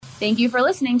Thank you for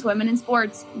listening to Women in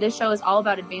Sports. This show is all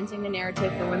about advancing the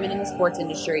narrative for women in the sports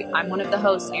industry. I'm one of the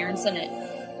hosts, Erin Sinnott.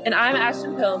 And I'm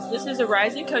Ashton Pills. This is a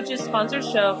Rising Coaches sponsored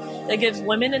show that gives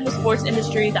women in the sports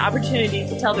industry the opportunity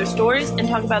to tell their stories and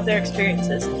talk about their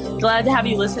experiences. Glad to have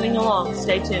you listening along.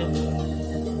 Stay tuned.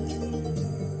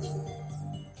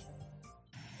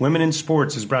 Women in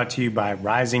Sports is brought to you by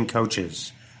Rising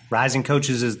Coaches. Rising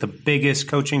Coaches is the biggest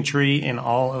coaching tree in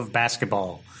all of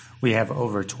basketball. We have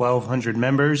over 1,200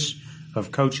 members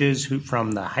of coaches who,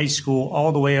 from the high school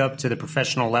all the way up to the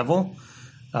professional level.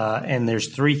 And there's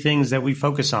three things that we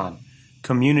focus on: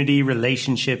 community,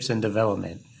 relationships, and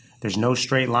development. There's no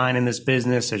straight line in this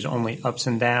business. There's only ups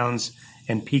and downs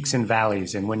and peaks and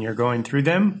valleys. And when you're going through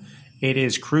them, it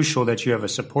is crucial that you have a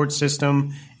support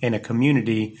system and a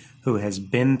community who has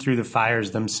been through the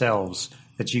fires themselves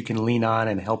that you can lean on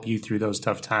and help you through those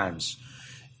tough times.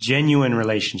 Genuine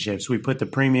relationships. We put the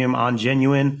premium on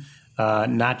genuine,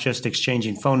 not just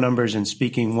exchanging phone numbers and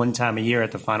speaking one time a year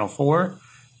at the Final Four,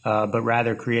 but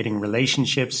rather creating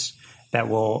relationships that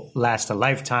will last a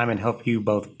lifetime and help you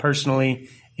both personally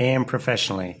and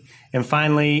professionally. And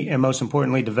finally, and most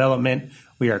importantly, development.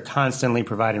 We are constantly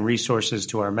providing resources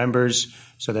to our members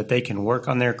so that they can work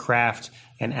on their craft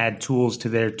and add tools to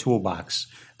their toolbox.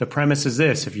 The premise is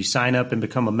this: if you sign up and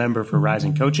become a member for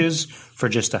Rising Coaches for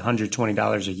just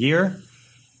 $120 a year,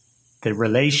 the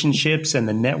relationships and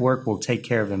the network will take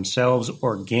care of themselves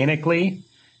organically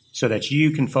so that you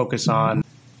can focus on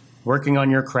working on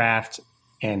your craft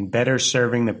and better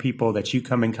serving the people that you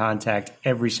come in contact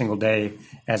every single day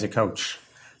as a coach.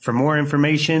 For more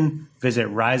information, visit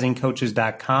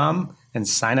risingcoaches.com and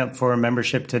sign up for a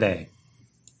membership today.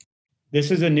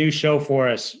 This is a new show for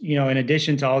us. You know, in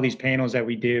addition to all these panels that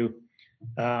we do,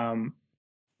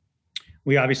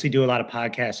 we obviously do a lot of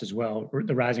podcasts as well.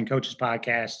 The Rising Coaches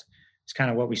podcast is kind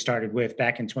of what we started with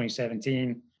back in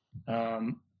 2017.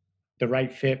 The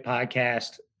Right Fit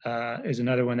podcast is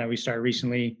another one that we started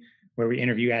recently, where we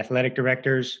interview athletic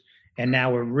directors. And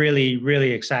now we're really,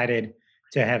 really excited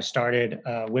to have started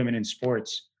Women in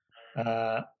Sports.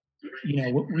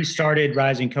 We started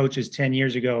Rising Coaches 10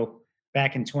 years ago,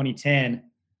 back in 2010,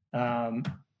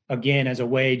 again, as a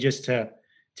way just to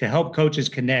help coaches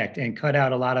connect and cut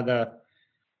out a lot of the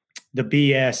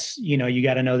BS. You know, you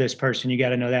got to know this person, you got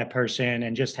to know that person,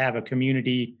 and just have a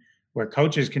community where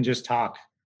coaches can just talk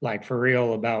like for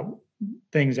real about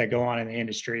things that go on in the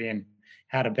industry and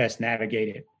how to best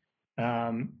navigate it.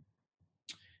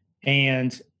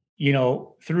 And, you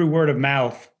know, through word of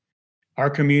mouth, our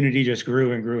community just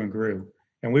grew and grew and grew.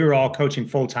 And we were all coaching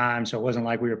full time, so it wasn't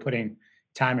like we were putting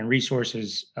time and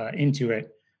resources into it.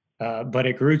 But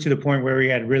it grew to the point where we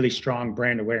had really strong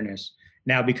brand awareness.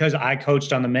 Now, because I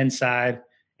coached on the men's side,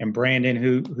 and Brandon,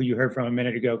 who you heard from a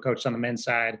minute ago, coached on the men's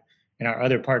side, and our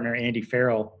other partner, Andy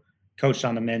Farrell, coached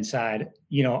on the men's side,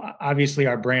 you know, obviously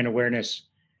our brand awareness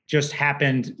just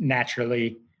happened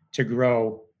naturally to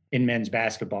grow in men's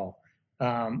basketball.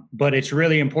 But it's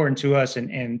really important to us.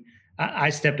 And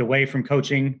I stepped away from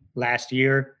coaching last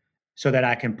year so that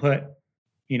I can put,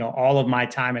 you know, all of my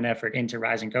time and effort into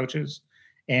Rising Coaches.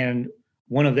 And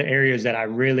one of the areas that I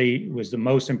really was the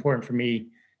most important for me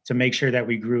to make sure that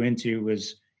we grew into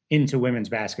was into women's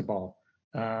basketball.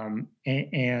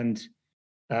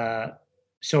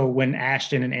 So when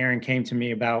Ashton and Erin came to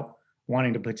me about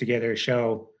wanting to put together a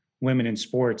show, Women in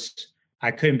Sports,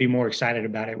 I couldn't be more excited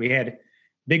about it. We had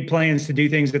big plans to do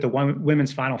things at the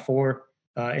Women's Final Four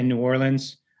in New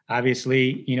Orleans.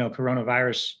 Obviously, you know,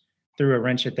 coronavirus threw a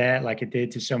wrench at that like it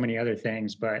did to so many other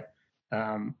things. But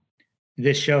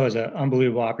this show is an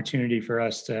unbelievable opportunity for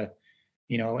us to,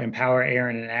 you know, empower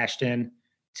Erin and Ashton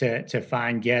to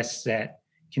find guests that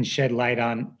can shed light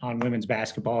on women's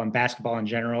basketball and basketball in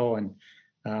general. And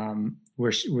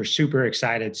we're super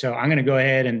excited. So I'm going to go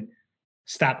ahead and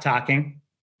stop talking,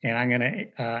 and I'm going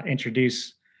to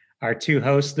introduce our two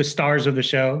hosts, the stars of the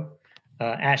show,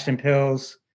 Ashton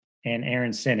Pills and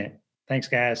Erin Sinnott. Thanks,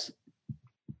 guys.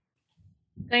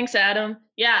 Thanks, Adam.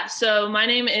 Yeah, so my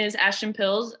name is Ashton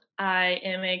Pills. I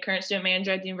am a current student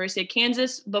manager at the University of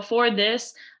Kansas. Before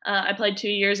this, I played 2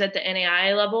 years at the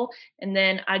NAIA level, and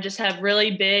then I just have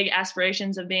really big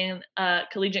aspirations of being a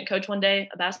collegiate coach one day,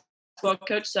 a basketball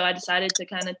coach. So I decided to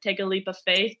kind of take a leap of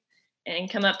faith and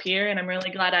come up here, and I'm really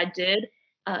glad I did.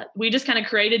 We just kind of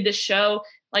created this show,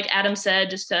 like Adam said,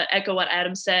 just to echo what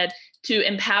Adam said, to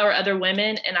empower other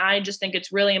women. And I just think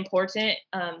it's really important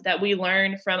that we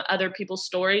learn from other people's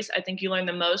stories. I think you learn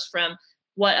the most from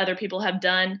what other people have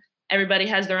done. Everybody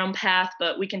has their own path,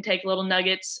 but we can take little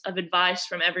nuggets of advice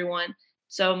from everyone.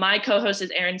 So my co-host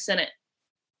is Erin Sinnott.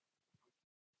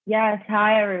 Yes.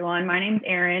 Hi, everyone. My name's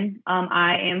Erin.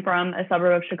 I am from a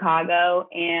suburb of Chicago,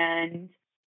 and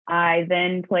I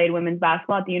then played women's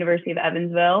basketball at the University of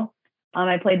Evansville.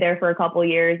 I played there for a couple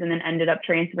years and then ended up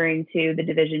transferring to the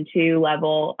Division II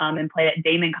level and played at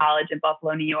Damon College in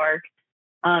Buffalo, New York.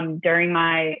 During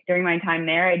my time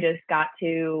there, I just got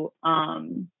to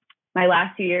my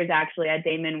last 2 years actually at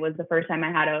Damon was the first time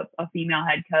I had a female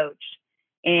head coach.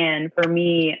 And for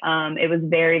me, it was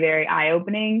very, very eye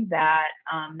opening that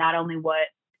not only what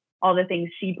all the things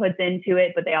she puts into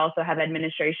it, but they also have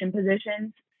administration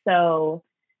positions. So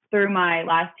through my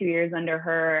last 2 years under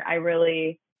her, I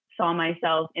really saw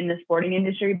myself in the sporting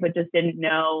industry, but just didn't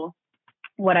know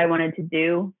what I wanted to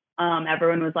do.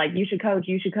 Everyone was like, "You should coach,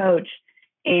 you should coach,"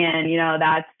 and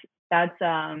that's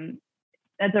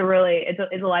a really it's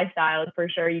a lifestyle for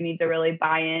sure. You need to really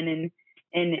buy in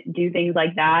and do things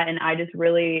like that. And I just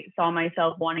really saw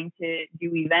myself wanting to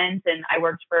do events. And I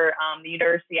worked for the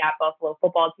University at Buffalo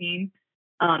football team,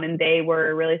 and they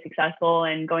were really successful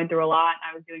and going through a lot.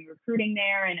 I was doing recruiting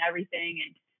there and everything,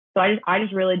 and so I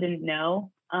just really didn't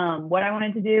know what I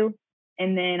wanted to do.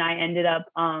 And then I ended up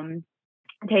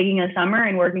taking a summer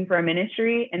and working for a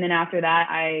ministry. And then after that,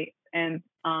 I am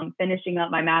finishing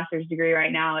up my master's degree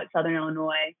right now at Southern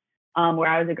Illinois, where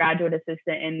I was a graduate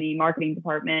assistant in the marketing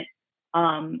department.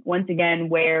 Once again,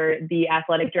 where the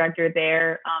athletic director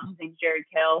there, his name's Jared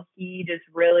Kill, he just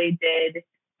really did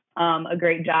a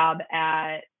great job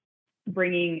at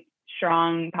bringing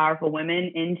strong, powerful women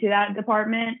into that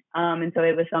department. And so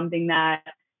it was something that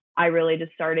I really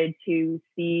just started to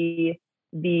see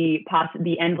the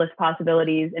endless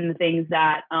possibilities and the things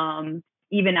that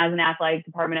even as an athletic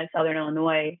department at Southern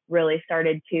Illinois really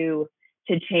started to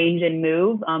change and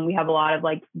move. We have a lot of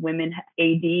like women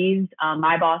ADs.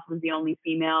 My boss was the only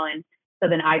female, and so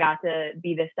then I got to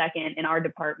be the second in our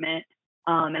department.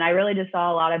 And I really just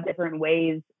saw a lot of different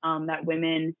ways that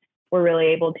women were really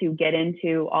able to get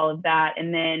into all of that.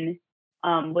 And then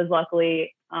was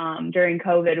luckily during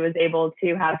COVID was able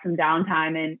to have some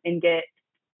downtime and get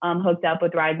hooked up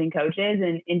with Rising Coaches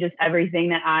and just everything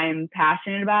that I'm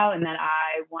passionate about and that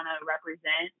I want to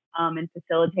represent and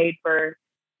facilitate for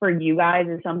you guys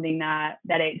is something that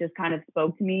it just kind of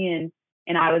spoke to me,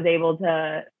 and I was able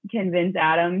to convince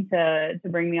Adam to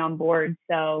bring me on board.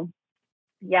 So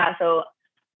yeah, so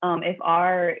if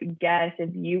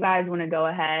you guys want to go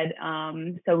ahead,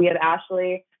 so we have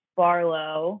Ashley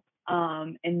Barlow,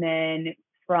 and then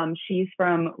she's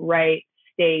from Wright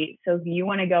State. So if you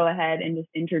want to go ahead and just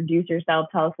introduce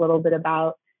yourself, tell us a little bit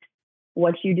about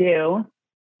what you do.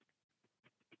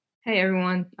 Hey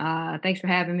everyone, thanks for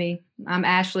having me. I'm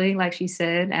Ashley, like she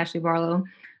said, Ashley Barlow,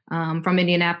 from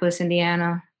Indianapolis,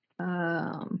 Indiana.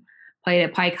 Played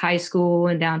at Pike High School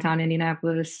in downtown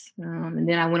Indianapolis. And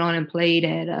then I went on and played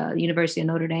at University of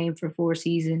Notre Dame for 4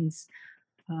 seasons.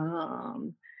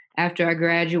 After I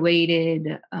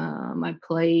graduated, I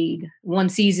played 1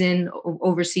 season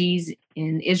overseas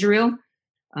in Israel.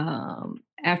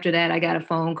 After that, I got a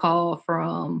phone call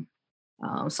from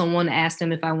someone asked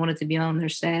them if I wanted to be on their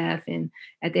staff. And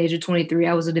at the age of 23,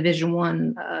 I was a Division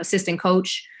I assistant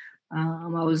coach.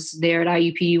 I was there at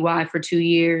IUPUI for 2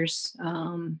 years.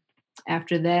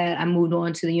 After that, I moved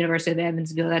on to the University of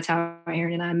Evansville. That's how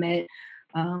Erin and I met.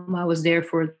 I was there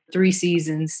for 3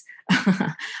 seasons.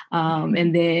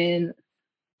 And then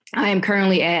I am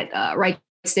currently at Wright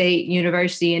State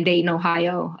University in Dayton,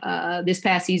 Ohio. This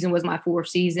past season was my 4th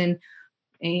season,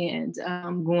 and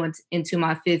I'm going into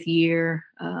my 5th year.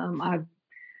 I've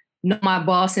known my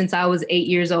boss since I was 8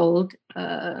 years old.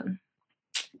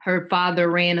 Her father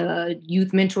ran a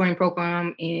youth mentoring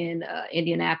program in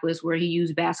Indianapolis where he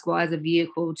used basketball as a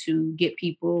vehicle to get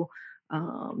people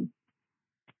to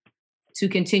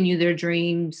continue their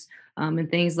dreams and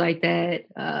things like that.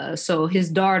 So his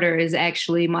daughter is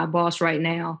actually my boss right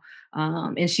now.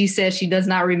 And she says she does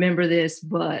not remember this,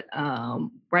 but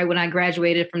right when I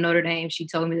graduated from Notre Dame, she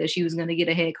told me that she was going to get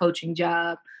a head coaching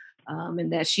job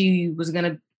and that she was going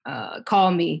to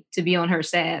call me to be on her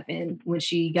staff. And when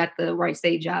she got the Wright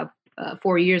State job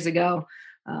 4 years ago,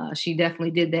 she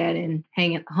definitely did that and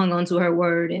hung on to her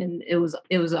word. And it was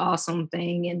an awesome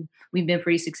thing. And we've been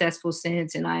pretty successful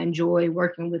since. And I enjoy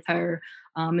working with her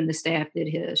and the staff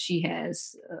that she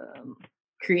has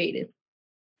created.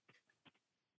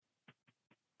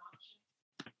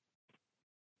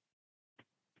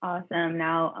 Awesome.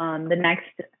 Now, the next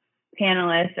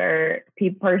panelist or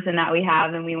person that we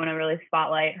have, and we want to really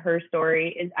spotlight her story,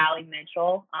 is Allie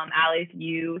Mitchell. Allie,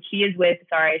 she is with,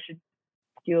 sorry, I should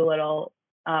do a little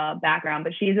background,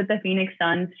 but she's at the Phoenix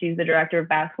Suns. She's the director of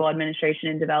basketball administration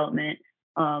and development.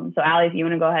 So Allie, if you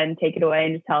want to go ahead and take it away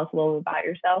and just tell us a little bit about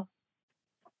yourself.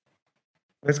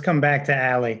 Let's come back to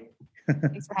Allie.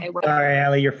 Thanks for having me. Sorry,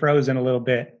 Allie, you're frozen a little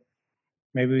bit.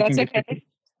 Maybe we That's can get okay.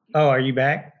 Oh, are you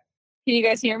back? Can you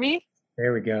guys hear me?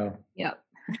 There we go. Yep.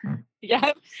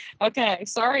 Yep. Okay.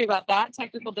 Sorry about that.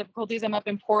 Technical difficulties. I'm up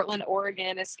in Portland,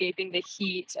 Oregon, escaping the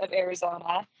heat of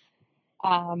Arizona.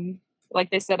 Like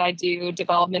they said, I do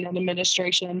development and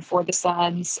administration for the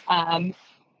Suns.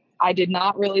 I did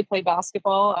not really play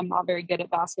basketball. I'm not very good at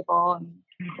basketball and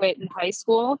quit in high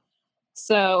school.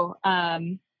 So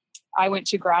I went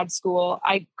to grad school.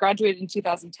 I graduated in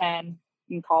 2010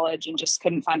 in college and just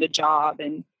couldn't find a job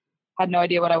and had no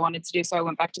idea what I wanted to do. So I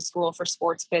went back to school for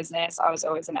sports business. I was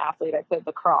always an athlete. I played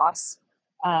lacrosse,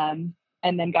 and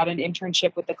then got an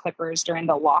internship with the Clippers during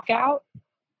the lockout.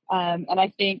 And I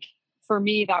think for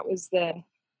me, that was the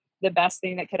best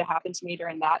thing that could have happened to me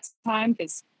during that time,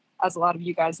 because as a lot of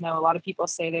you guys know, a lot of people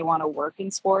say they want to work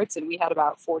in sports, and we had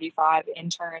about 45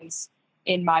 interns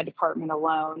in my department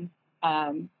alone.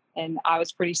 And I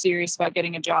was pretty serious about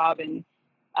getting a job. And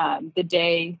the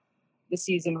day the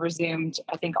season resumed,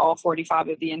 I think all 45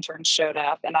 of the interns showed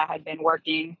up, and I had been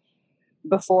working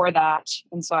before that.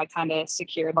 And so I kind of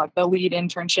secured like the lead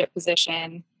internship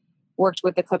position, worked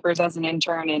with the Clippers as an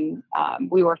intern, and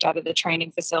we worked out of the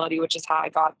training facility, which is how I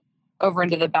got over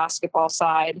into the basketball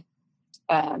side.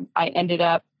 I ended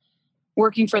up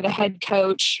working for the head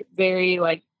coach, very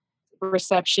like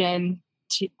reception,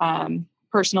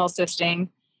 personal assisting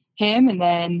him, and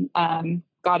then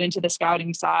got into the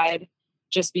scouting side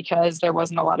just because there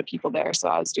wasn't a lot of people there. So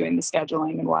I was doing the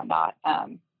scheduling and whatnot.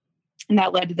 And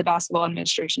that led to the basketball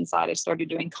administration side. I started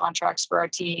doing contracts for our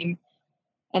team,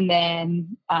 and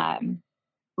then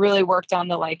really worked on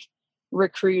the like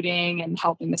recruiting and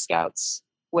helping the scouts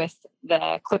with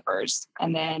the Clippers.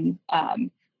 And then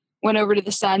went over to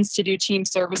the Suns to do team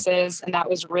services. And that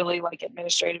was really like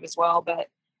administrative as well. But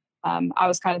I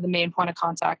was kind of the main point of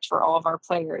contact for all of our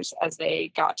players as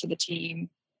they got to the team,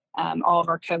 all of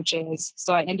our coaches.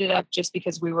 So I ended up, just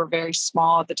because we were very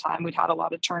small at the time, we'd had a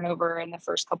lot of turnover in the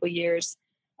first couple of years.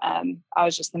 I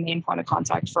was just the main point of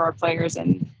contact for our players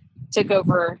and took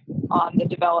over on the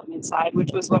development side,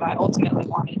 which was what I ultimately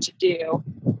wanted to do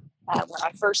when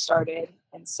I first started.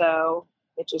 And so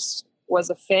it just was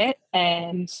a fit.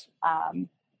 And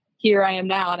here I am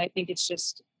now. And I think it's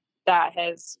just that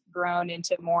has grown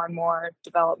into more and more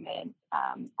development,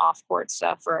 off-court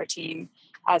stuff for our team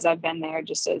as I've been there,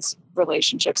 just as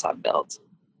relationships have built.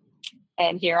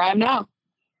 And here I am now.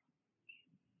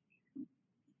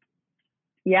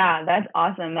 Yeah, that's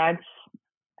awesome.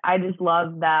 I just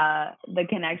love the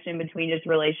connection between just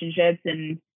relationships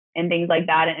and things like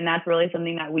that. And that's really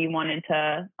something that we wanted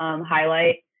to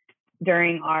highlight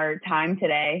during our time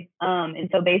today. And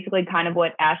so basically kind of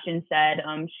what Ashton said,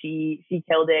 she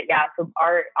killed it. Yeah. So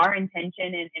our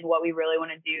intention and what we really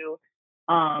want to do,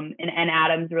 and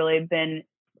Adam's really been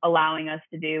allowing us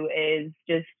to do, is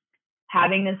just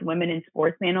having this women in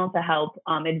sports panel to help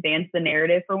advance the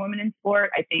narrative for women in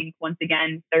sport. I think, once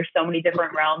again, there's so many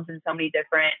different realms and so many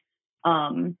different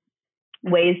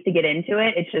ways to get into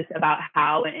it. It's just about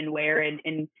how and where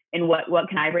and what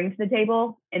can I bring to the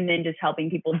table, and then just helping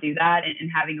people do that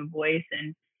and having a voice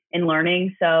and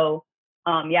learning. So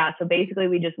so basically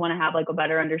we just want to have like a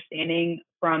better understanding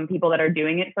from people that are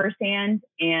doing it firsthand,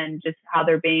 and just how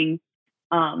they're being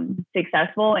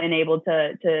successful and able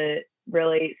to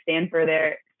really stand for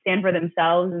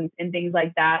themselves and things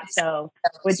like that. So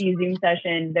with these Zoom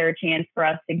sessions, they're a chance for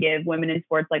us to give women in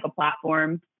sports like a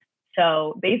platform.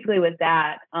 So basically with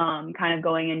that, kind of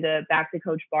going into back to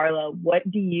Coach Barlow, what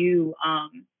do you,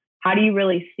 how do you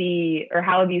really see, or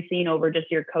how have you seen over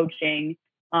just your coaching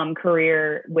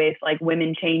career with like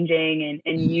women changing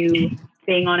and you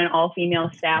being on an all-female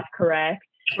staff, correct?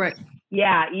 Right.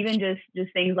 Yeah, even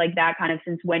just things like that, kind of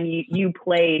since when you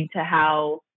played to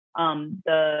how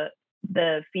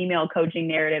the female coaching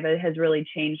narrative has really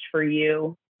changed for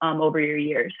you over your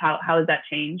years. How has that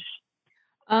changed?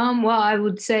 Well, I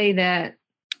would say that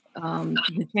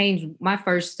the change, my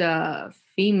first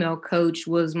female coach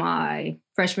was my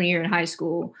freshman year in high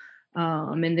school.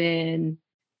 And then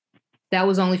that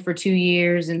was only for 2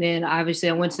 years. And then obviously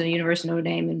I went to the University of Notre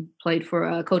Dame and played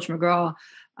for Coach McGraw.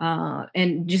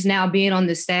 And just now being on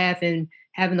the staff and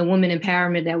having the women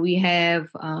empowerment that we have,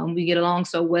 we get along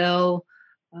so well.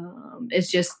 It's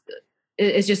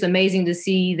just amazing to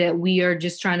see that we are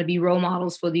just trying to be role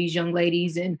models for these young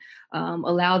ladies and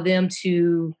allow them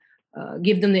to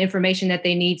give them the information that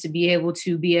they need to be able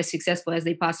to be as successful as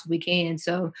they possibly can.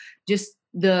 So just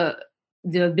the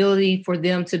ability for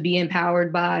them to be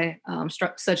empowered by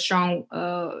such strong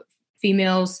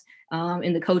females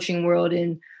in the coaching world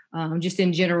and just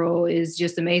in general is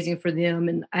just amazing for them.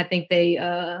 And I think they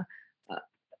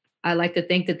I like to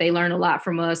think that they learn a lot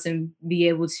from us and be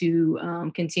able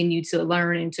to continue to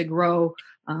learn and to grow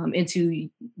into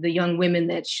the young women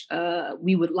that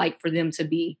we would like for them to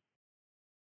be.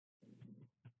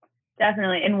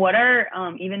 Definitely. And what are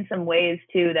even some ways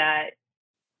too that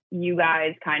you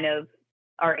guys kind of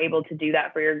are able to do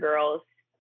that for your girls?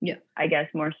 Yeah, I guess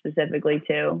more specifically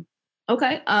too.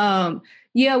 Okay.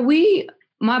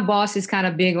 My boss is kind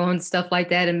of big on stuff like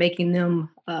that and making them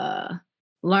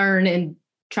learn and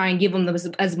try and give them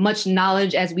as much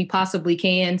knowledge as we possibly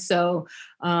can. So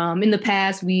in the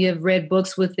past, we have read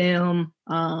books with them,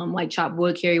 like Chop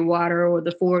Wood, Carry Water, or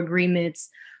the Four Agreements.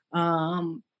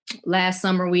 Last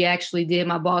summer,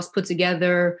 my boss put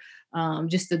together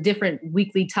just the different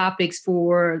weekly topics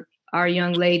for our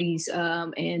young ladies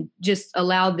and just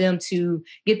allow them to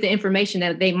get the information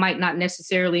that they might not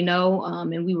necessarily know.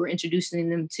 And we were introducing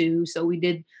them to, so we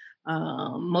did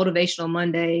motivational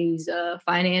Mondays,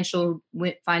 financial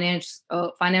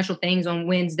things on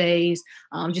Wednesdays,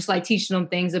 just like teaching them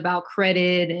things about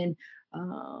credit and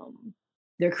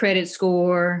their credit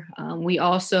score. We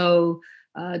also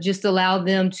just allow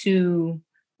them to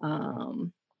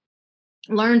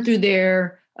learn through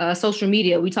their social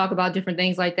media. We talk about different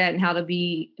things like that and how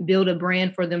to build a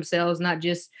brand for themselves, not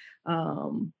just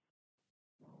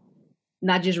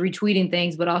retweeting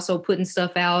things, but also putting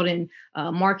stuff out and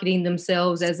marketing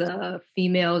themselves as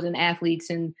females and athletes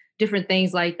and different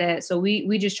things like that. So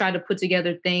we just try to put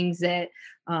together things that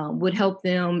would help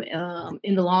them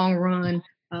in the long run,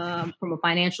 from a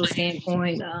financial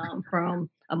standpoint, from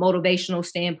a motivational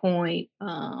standpoint,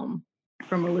 from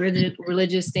a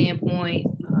religious standpoint.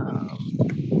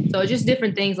 So just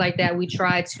different things like that. We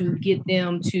try to get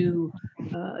them to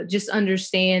just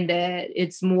understand that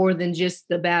it's more than just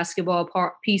the basketball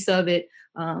piece of it.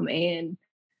 And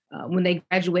when they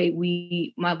graduate,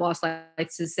 my boss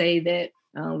likes to say that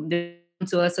they come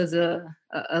to us as a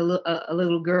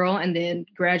little girl and then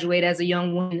graduate as a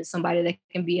young woman, somebody that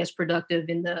can be as productive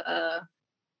in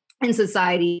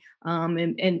society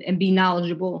and be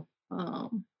knowledgeable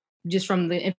just from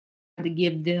the information to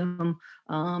give them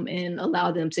and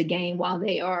allow them to gain while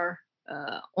they are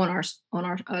on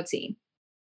our team.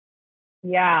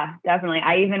 Yeah, definitely.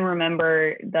 I even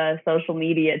remember the social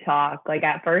media talk. Like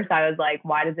at first I was like,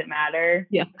 why does it matter?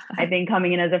 Yeah. I think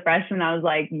coming in as a freshman, I was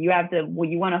like, you want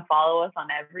to follow us on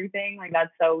everything? Like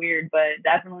that's so weird, but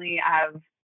definitely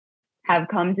have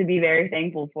come to be very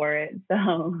thankful for it.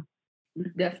 So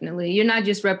definitely. You're not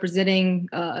just representing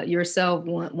yourself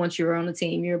once you're on the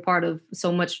team. You're a part of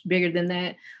so much bigger than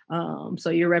that. So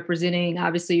you're representing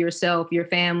obviously yourself, your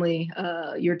family,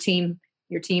 your team,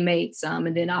 your teammates,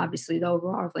 and then obviously the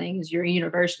overall thing is your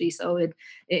university. So it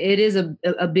is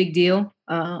a big deal.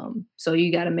 So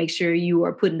you got to make sure you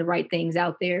are putting the right things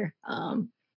out there,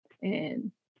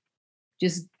 and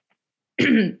just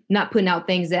not putting out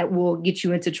things that will get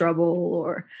you into trouble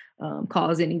or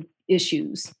cause any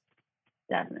issues.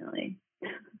 Definitely.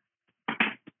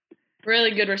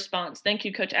 Really good response. Thank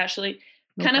you, Coach Ashley.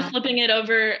 Kind of flipping it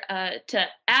over to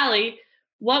Allie,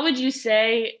 what would you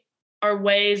say are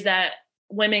ways that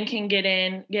women can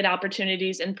get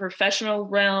opportunities in professional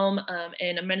realm,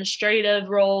 in administrative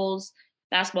roles,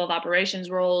 basketball operations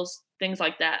roles, things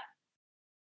like that?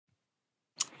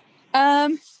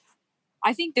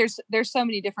 I think there's so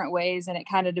many different ways, and it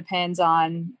kind of depends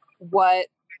on what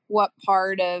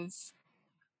part of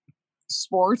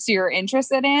sports you're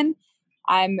interested in.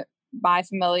 My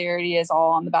familiarity is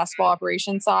all on the basketball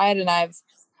operations side, and I've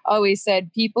always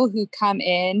said people who come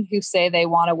in who say they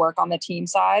want to work on the team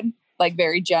side, like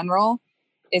very general,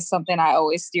 is something I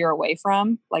always steer away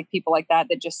from. Like people like that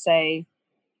just say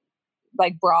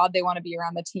like broad they want to be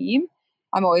around the team,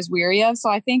 I'm always weary of. So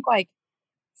I think like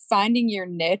finding your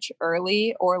niche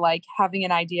early, or like having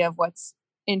an idea of what's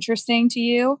interesting to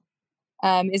you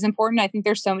is important. I think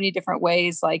there's so many different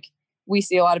ways. Like we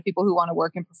see a lot of people who want to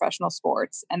work in professional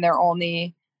sports and they're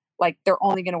only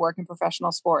going to work in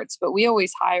professional sports. But we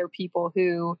always hire people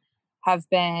who have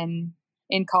been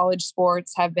in college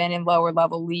sports, have been in lower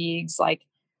level leagues. Like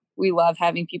we love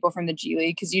having people from the G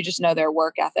League because you just know their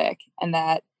work ethic and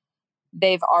that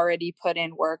they've already put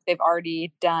in work. They've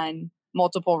already done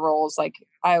multiple roles. Like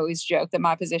I always joke that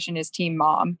my position is team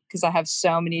mom because I have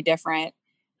so many different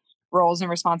roles and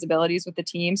responsibilities with the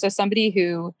team. So somebody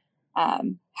who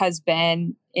has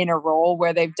been in a role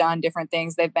where they've done different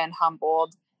things, they've been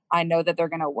humbled, I know that they're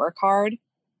going to work hard,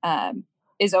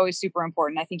 is always super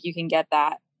important. I think you can get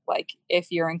that. Like if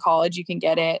you're in college, you can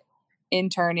get it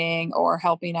interning or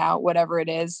helping out, whatever it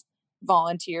is,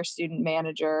 volunteer, student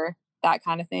manager, that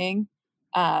kind of thing.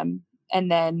 And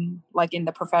then like in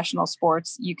the professional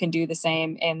sports, you can do the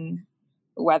same in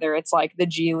whether it's like the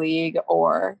G League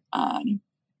or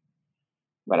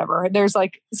whatever. There's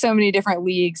like so many different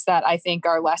leagues that I think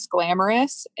are less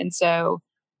glamorous. And so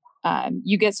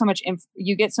you get so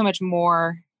much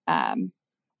more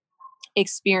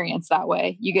experience that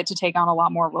way. You get to take on a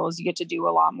lot more roles. You get to do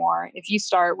a lot more. If you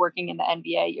start working in the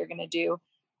NBA, you're going to do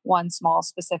one small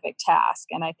specific task.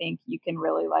 And I think you can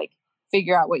really like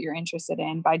figure out what you're interested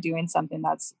in by doing something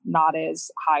that's not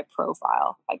as high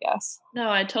profile, I guess.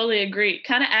 No, I totally agree.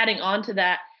 Kind of adding on to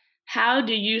that, how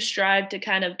do you strive to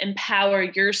kind of empower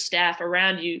your staff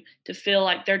around you to feel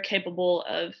like they're capable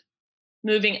of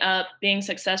moving up, being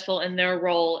successful in their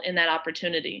role in that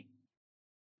opportunity?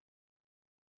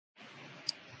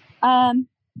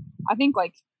 I think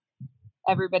like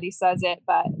everybody says it,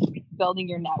 but building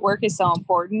your network is so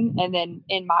important. And then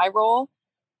in my role,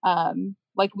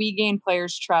 like we gain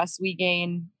players' trust, we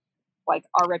gain like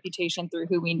our reputation through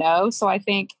who we know. So I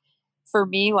think for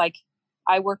me, like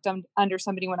I worked under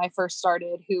somebody when I first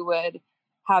started who would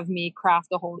have me craft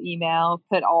the whole email,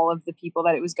 put all of the people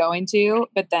that it was going to,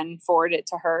 but then forward it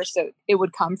to her. So it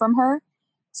would come from her.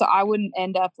 So I wouldn't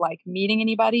end up like meeting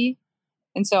anybody.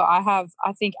 And so I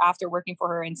think after working for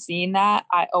her and seeing that,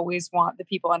 I always want the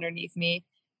people underneath me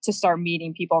to start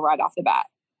meeting people right off the bat.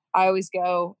 I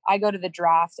go to the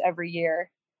draft every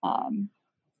year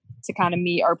to kind of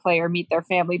meet our player, meet their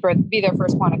family, be their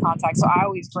first point of contact. So I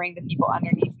always bring the people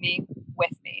underneath me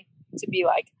with me to be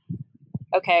like,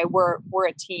 okay, we're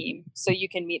a team. So you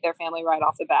can meet their family right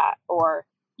off the bat, or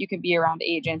you can be around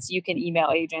agents, you can email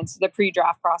agents. The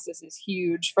pre-draft process is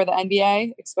huge for the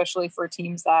NBA, especially for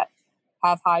teams that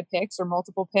have high picks or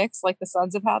multiple picks like the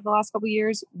Suns have had the last couple of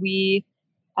years. We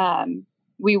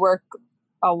work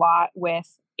a lot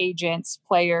with agents,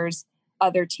 players,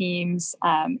 other teams.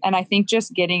 And I think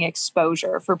just getting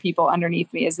exposure for people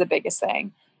underneath me is the biggest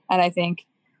thing. And I think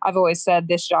I've always said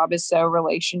this job is so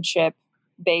relationship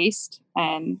based.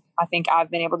 And I think I've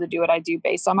been able to do what I do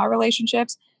based on my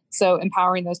relationships. So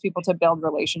empowering those people to build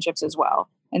relationships as well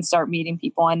and start meeting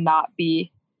people and not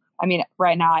be,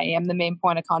 right now I am the main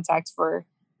point of contact for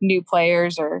new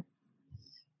players or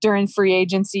during free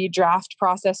agency draft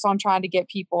process. So I'm trying to get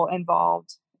people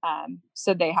involved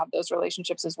so they have those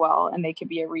relationships as well, and they can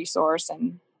be a resource.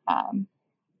 And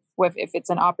if it's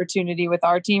an opportunity with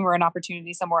our team or an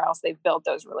opportunity somewhere else, they've built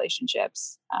those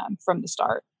relationships from the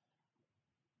start.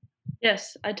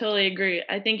 Yes, I totally agree.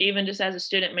 I think even just as a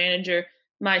student manager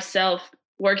myself,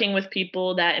 working with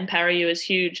people that empower you is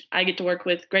huge. I get to work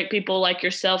with great people like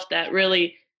yourself that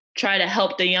really try to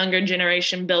help the younger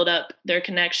generation build up their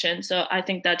connection. So I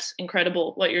think that's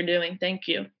incredible what you're doing. Thank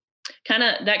you.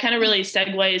 That kind of really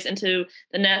segues into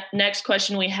the next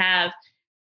question we have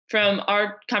from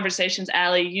our conversations.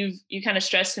 Allie, you kind of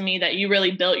stressed to me that you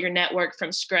really built your network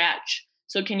from scratch.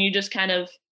 So can you just kind of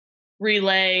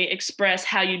express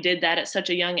how you did that at such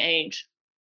a young age?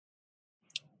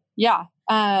 Yeah.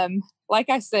 Like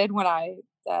I said, when I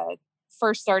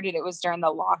first started, it was during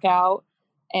the lockout.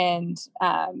 And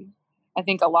I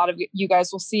think a lot of you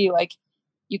guys will see, like,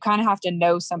 you kind of have to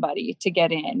know somebody to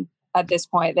get in at this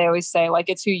point. They always say, like,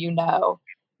 it's who you know.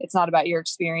 It's not about your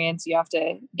experience. You have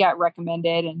to get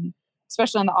recommended. And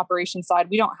especially on the operations side,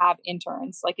 we don't have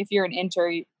interns. Like, if you're an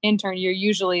intern, you're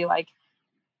usually like,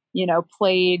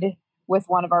 played with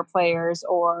one of our players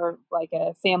or like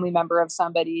a family member of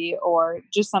somebody or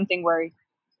just something where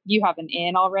you have an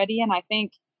in already. And I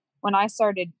think when I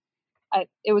started,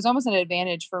 it was almost an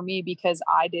advantage for me because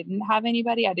I didn't have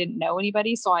anybody. I didn't know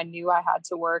anybody. So I knew I had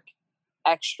to work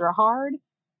extra hard.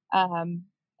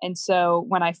 And so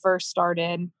when I first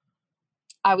started,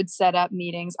 I would set up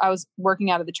meetings. I was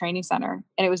working out of the training center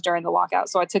and it was during the lockout.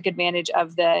 So I took advantage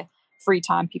of the free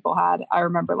time people had. I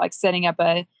remember like setting up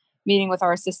a meeting with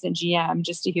our assistant GM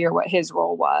just to hear what his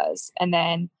role was. And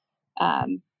then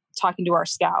talking to our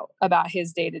scout about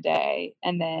his day to day,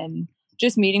 and then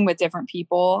just meeting with different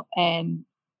people and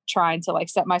trying to like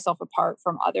set myself apart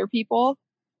from other people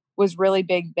was really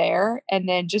big there. And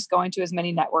then just going to as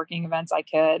many networking events I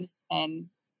could and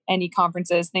any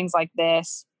conferences, things like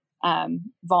this,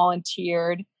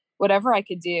 volunteered, whatever I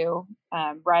could do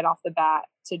right off the bat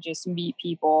to just meet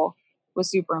people was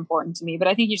super important to me. But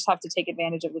I think you just have to take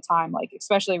advantage of the time, like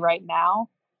especially right now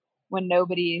when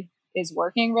nobody is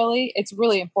working really, it's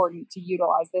really important to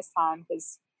utilize this time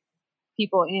because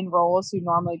people in roles who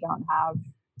normally don't have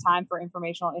time for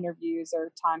informational interviews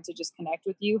or time to just connect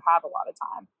with you have a lot of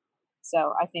time.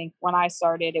 So I think when I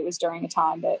started, it was during a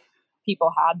time that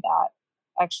people had that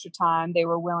extra time. They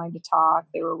were willing to talk.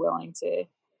 They were willing to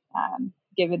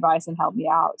give advice and help me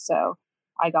out. So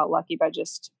I got lucky by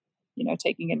just,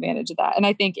 taking advantage of that. And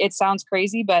I think it sounds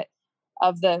crazy, but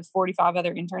of the 45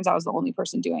 other interns, I was the only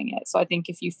person doing it. So I think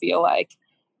if you feel like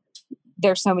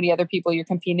there's so many other people you're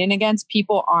competing against,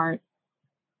 people aren't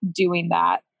doing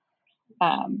that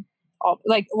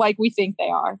like we think they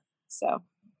are. So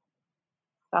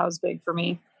that was big for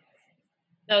me.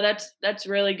 No, that's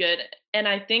really good. And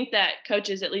I think that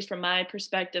coaches, at least from my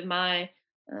perspective, my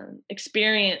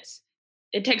experience,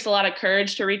 it takes a lot of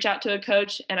courage to reach out to a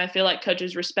coach. And I feel like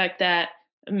coaches respect that,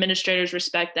 administrators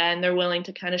respect that, and they're willing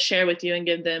to kind of share with you and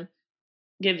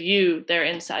give you their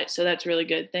insight. So that's really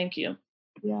good. Thank you.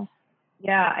 Yeah.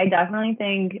 Yeah, I definitely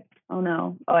think,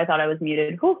 I thought I was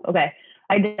muted. Whew, okay.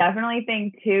 I definitely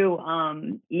think too,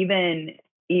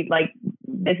 like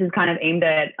this is kind of aimed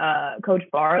at Coach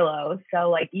Barlow. So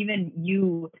like even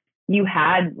you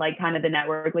had like kind of the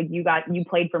network, like you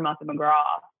played for Muffet McGraw.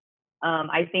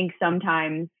 I think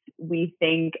sometimes we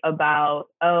think about,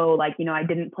 I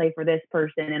didn't play for this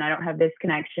person and I don't have this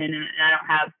connection and I don't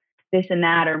have this and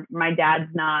that, or my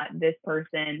dad's not this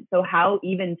person. So how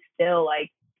even still, like,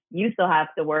 you still have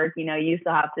to work, you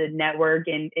still have to network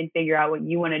and figure out what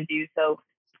you want to do. So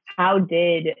how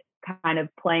did kind of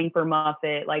playing for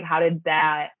Muffet, like how did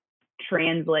that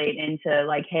translate into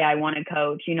like, hey, I want to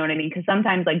coach, you know what I mean? Because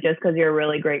sometimes like just because you're a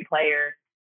really great player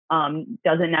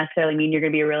doesn't necessarily mean you're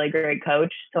going to be a really great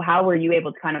coach. So how were you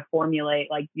able to kind of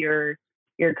formulate like your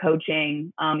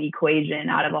coaching equation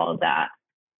out of all of that?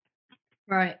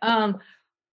 Right.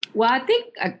 Well, I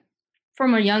think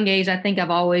from a young age, I think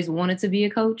I've always wanted to be a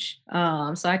coach.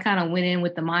 So I kind of went in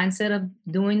with the mindset of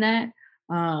doing that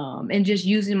and just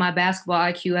using my basketball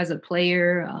IQ as a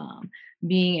player,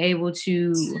 being able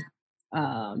to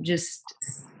just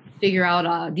figure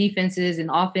out defenses and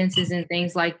offenses and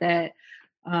things like that.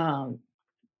 And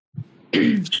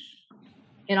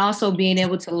also being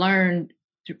able to learn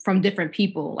from different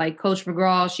people. Like Coach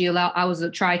McGraw, I was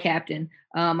a tri-captain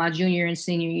my junior and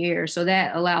senior year. So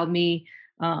that allowed me,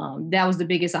 that was the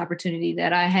biggest opportunity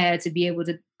that I had to be able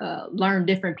to learn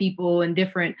different people and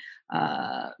different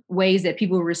ways that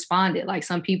people responded. Like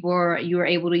some people you were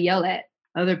able to yell at,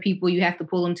 other people you have to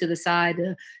pull them to the side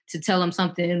to tell them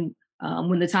something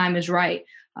when the time is right.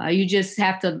 You just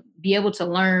have to be able to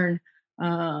learn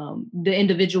the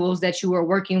individuals that you are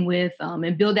working with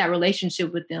and build that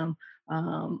relationship with them.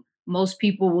 Most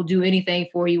people will do anything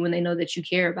for you when they know that you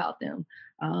care about them.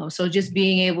 So just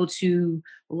being able to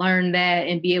learn that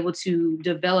and be able to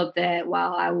develop that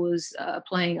while I was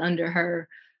playing under her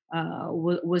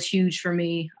was huge for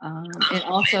me. And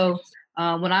also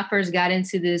when I first got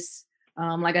into this,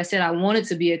 like I said, I wanted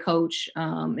to be a coach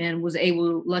and was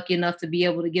lucky enough to be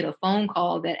able to get a phone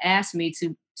call that asked me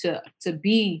to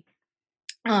be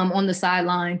on the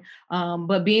sideline.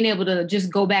 But being able to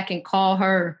just go back and call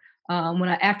her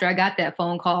after I got that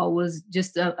phone call was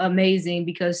just amazing,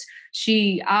 because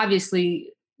she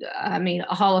obviously, a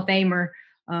Hall of Famer.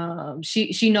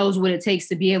 She knows what it takes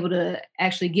to be able to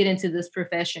actually get into this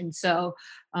profession. So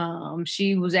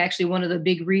she was actually one of the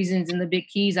big reasons and the big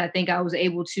keys. I think I was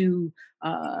able to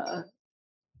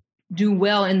do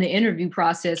well in the interview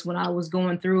process when I was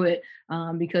going through it,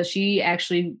 because she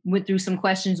actually went through some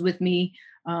questions with me.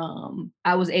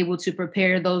 I was able to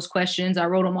prepare those questions. I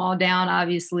wrote them all down,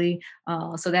 obviously,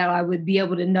 so that I would be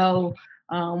able to know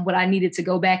what I needed to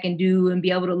go back and do and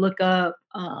be able to look up.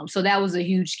 So that was a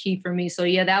huge key for me. So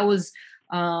yeah, that was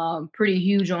pretty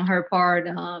huge on her part,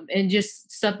 and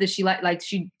just stuff that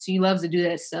she she loves to do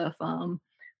that stuff.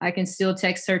 I can still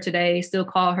text her today, still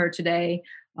call her today.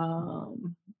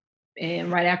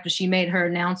 And right after she made her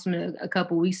announcement a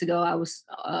couple of weeks ago, I was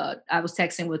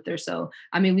texting with her. So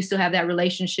we still have that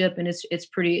relationship, and it's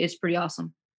pretty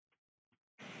awesome.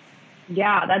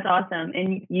 Yeah, that's awesome.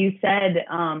 And you said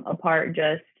a part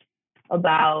just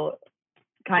about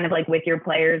kind of like with your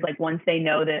players, like once they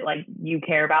know that like you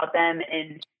care about them,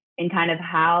 and kind of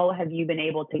how have you been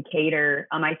able to cater?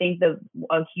 I think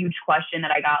a huge question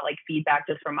that I got like feedback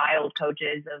just from my old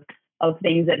coaches of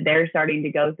things that they're starting to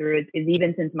go through is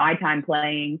even since my time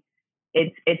playing,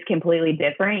 it's completely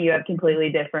different. You have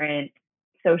completely different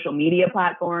social media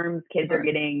platforms. Kids are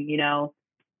getting,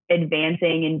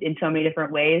 advancing in so many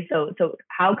different ways. So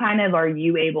how kind of are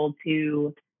you able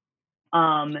to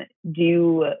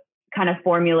do kind of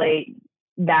formulate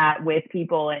that with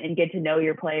people and get to know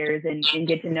your players and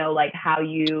get to know like how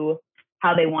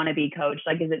they want to be coached?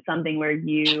 Like, is it something where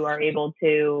you are able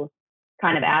to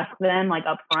kind of ask them like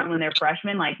up front when they're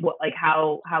freshmen, like what, like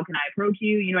how can I approach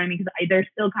you? You know what I mean? Because there's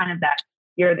still kind of that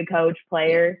you're the coach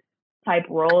player type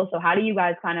role. So how do you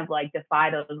guys kind of like defy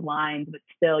those lines, but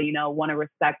still, want to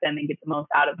respect them and get the most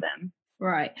out of them?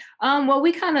 Right. Well,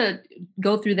 we kind of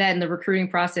go through that in the recruiting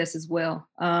process as well.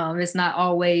 It's not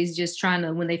always just trying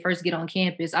to, when they first get on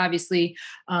campus, obviously,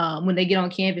 when they get on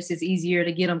campus, it's easier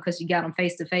to get them because you got them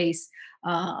face to face.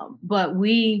 But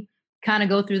we kind of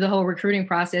go through the whole recruiting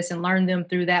process and learn them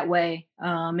through that way.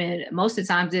 And most of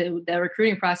the times the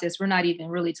recruiting process, we're not even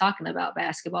really talking about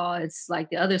basketball. It's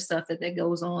like the other stuff that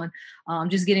goes on,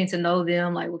 just getting to know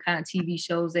them, like what kind of TV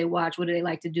shows they watch, what do they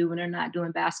like to do when they're not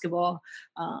doing basketball,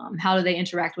 how do they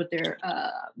interact with their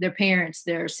parents,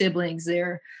 their siblings,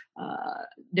 their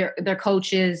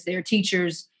coaches, their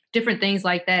teachers, different things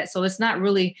like that. So it's not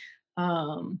really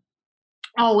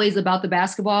always about the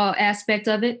basketball aspect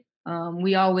of it.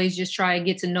 We always just try and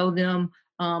get to know them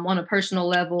on a personal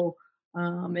level,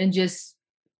 and just,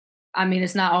 I mean,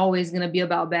 it's not always going to be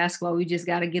about basketball. We just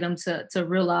got to get them to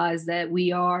realize that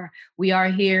we are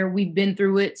here. We've been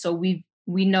through it, so we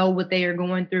know what they are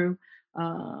going through,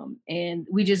 and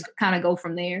we just kind of go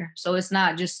from there. So it's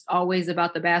not just always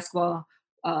about the basketball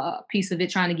piece of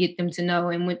it, trying to get them to know.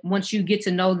 And once you get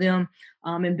to know them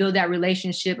and build that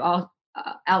relationship,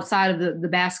 outside of the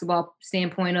basketball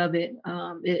standpoint of it,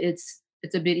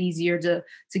 it's a bit easier to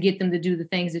get them to do the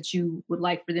things that you would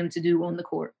like for them to do on the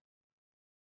court.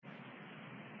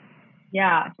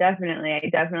 Yeah,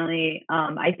 definitely.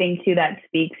 I think too, that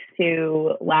speaks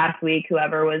to last week,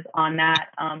 whoever was on that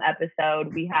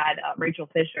episode, we had Rachel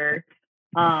Fisher,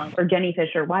 or Jenny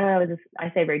Fisher. Why do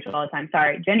I say Rachel all the time?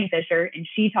 Sorry, Jenny Fisher. And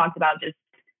she talked about just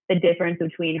the difference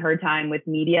between her time with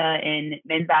media in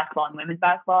men's basketball and women's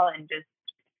basketball, and just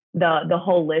the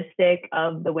holistic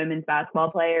of the women's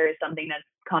basketball player is something that's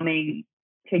coming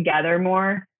together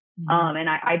more. Mm-hmm. And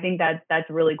I think that's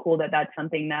really cool that's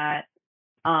something that,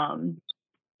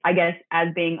 I guess, as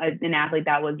being an athlete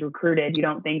that was recruited, you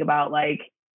don't think about like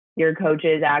your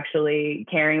coaches actually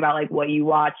caring about like what you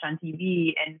watch on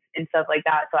TV and stuff like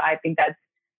that. So I think that's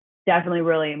definitely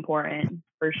really important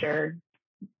for sure.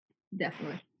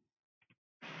 Definitely.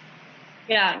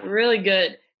 Yeah, really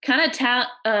good. Kind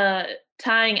of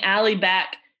tying Allie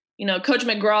back, Coach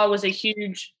McGraw was a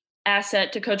huge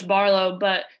asset to Coach Barlow,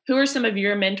 but who are some of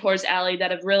your mentors, Allie,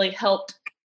 that have really helped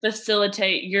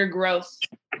facilitate your growth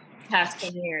past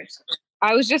 10 years?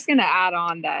 I was just going to add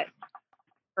on that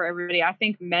for everybody, I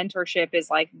think mentorship is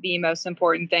like the most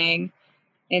important thing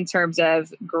in terms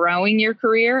of growing your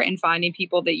career and finding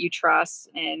people that you trust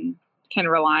and can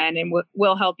rely on and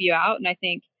will help you out. And I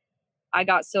think I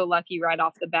got so lucky right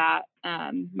off the bat.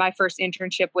 My first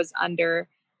internship was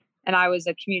and I was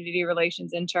a community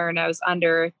relations intern. I was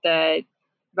under the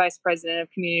vice president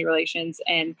of community relations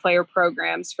and player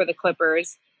programs for the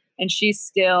Clippers. And she's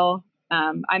still,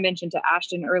 I mentioned to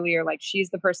Ashton earlier, like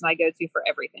she's the person I go to for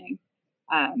everything.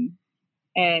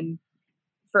 And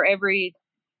for every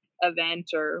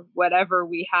event or whatever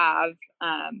we have,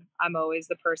 I'm always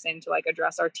the person to like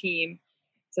address our team.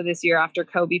 So this year after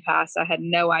Kobe passed, I had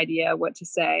no idea what to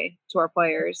say to our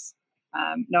players,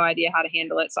 no idea how to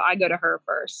handle it. So I go to her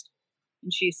first,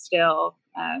 and she's still,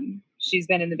 she's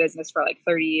been in the business for like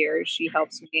 30 years. She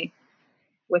helps me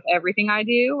with everything I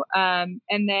do. And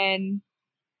then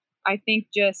I think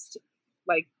just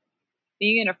like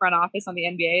being in a front office on the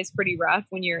NBA is pretty rough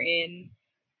when you're in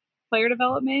player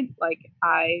development. Like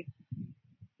I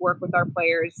work with our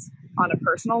players on a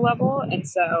personal level. And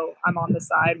so I'm on the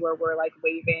side where we're like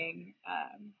waiving,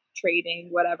 trading,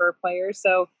 whatever players.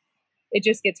 So it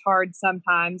just gets hard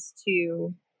sometimes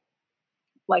to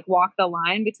like walk the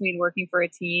line between working for a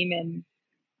team and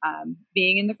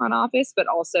being in the front office, but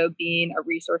also being a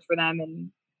resource for them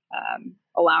and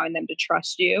allowing them to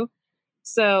trust you.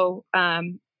 So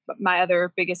my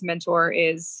other biggest mentor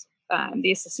is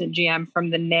the assistant GM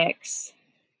from the Knicks,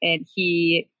 and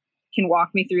he can walk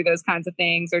me through those kinds of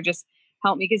things or just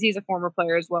help me because he's a former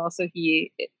player as well. So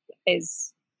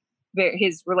his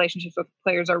relationships with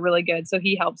players are really good. So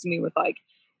he helps me with like,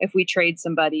 if we trade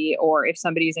somebody or if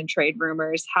somebody's in trade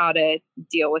rumors, how to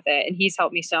deal with it. And he's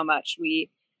helped me so much. We're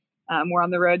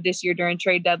on the road this year during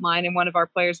trade deadline, and one of our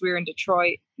players, we were in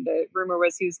Detroit. The rumor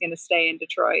was he was going to stay in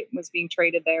Detroit and was being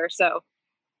traded there. So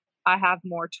I have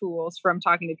more tools from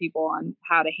talking to people on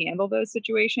how to handle those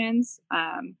situations.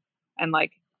 And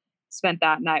like spent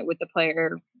that night with the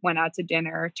player, went out to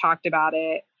dinner, talked about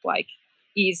it, like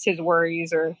eased his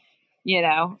worries or,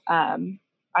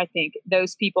 I think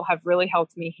those people have really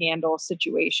helped me handle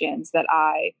situations that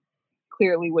I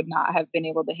clearly would not have been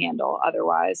able to handle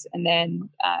otherwise. And then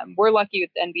we're lucky with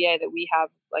the NBA that we have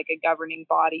like a governing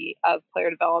body of player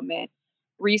development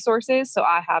resources. So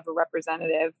I have a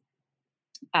representative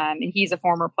and he's a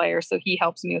former player. So he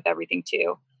helps me with everything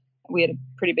too. We had a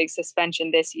pretty big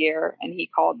suspension this year and he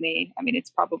called me. I mean, it's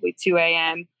probably 2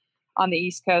 a.m. on the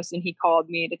East Coast, and he called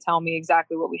me to tell me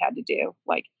exactly what we had to do.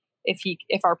 Like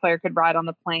if our player could ride on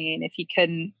the plane, if he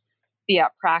couldn't be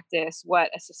at practice, what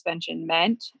a suspension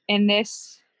meant in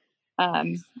this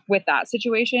with that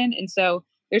situation. And so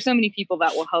there's so many people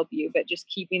that will help you, but just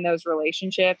keeping those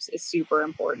relationships is super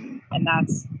important. And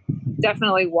that's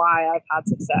definitely why I've had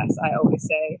success. I always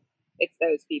say it's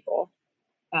those people.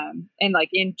 And like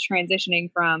in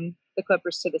transitioning from the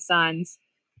Clippers to the Suns,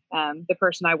 the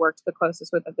person I worked the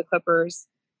closest with at the Clippers,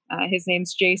 his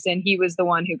name's Jason. He was the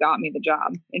one who got me the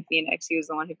job in Phoenix. He was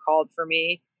the one who called for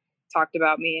me, talked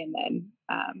about me, and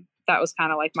then that was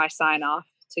kind of like my sign off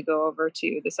to go over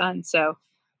to the Suns. So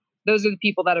those are the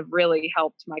people that have really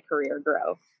helped my career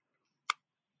grow.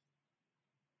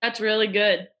 That's really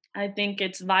good. I think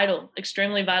it's vital,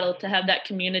 extremely vital to have that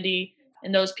community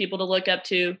and those people to look up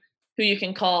to who you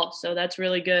can call. So that's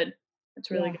really good.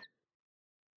 That's really good.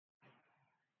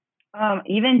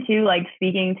 Even too, like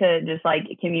speaking to just like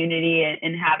community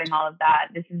and having all of that,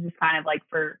 this is just kind of like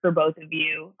for both of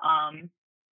you.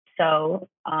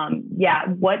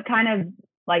 What kind of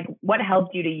like, what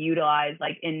helped you to utilize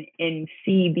like and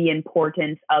see the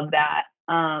importance of that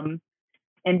and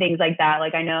things like that?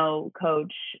 Like I know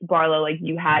Coach Barlow, like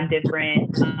you had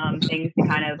different things to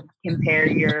kind of compare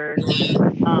your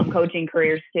coaching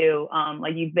careers to.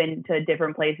 Like you've been to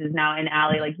different places now, and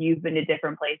Allie, like you've been to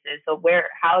different places. So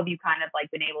how have you kind of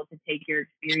like been able to take your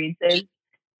experiences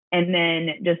and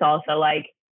then just also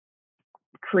like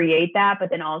create that, but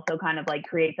then also kind of like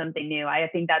create something new? I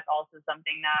think that's also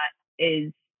something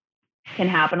that can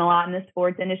happen a lot in the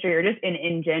sports industry, or just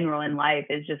in general in life,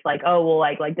 is just like, oh, well,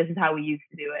 like this is how we used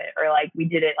to do it, or like we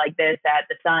did it like this at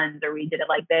the Suns, or we did it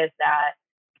like this at,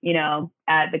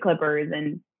 at the Clippers,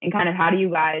 and kind of how do you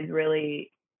guys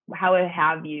really, how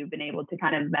have you been able to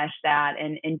kind of mesh that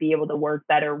and be able to work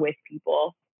better with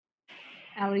people?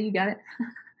 Allie, you got it.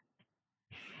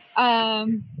 All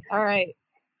right.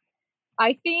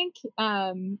 I think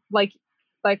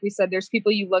like we said, there's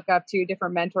people you look up to,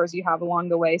 different mentors you have along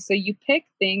the way. So you pick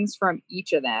things from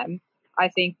each of them, I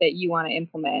think, that you want to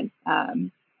implement.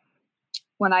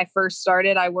 When I first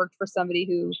started, I worked for somebody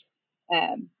who,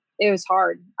 it was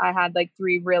hard. I had like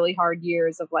 3 really hard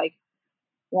years of like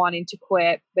wanting to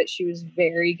quit, but she was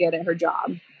very good at her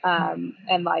job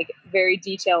and like very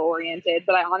detail oriented.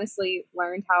 But I honestly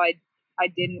learned how I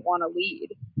didn't want to lead.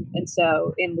 And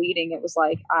so in leading, it was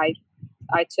like I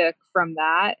took from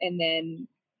that, and then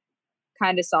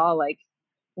kind of saw like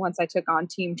once I took on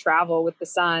team travel with the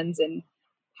Suns and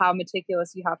how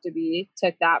meticulous you have to be,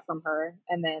 took that from her.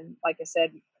 And then, like I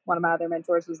said, one of my other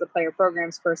mentors was the player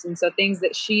programs person. So things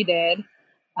that she did,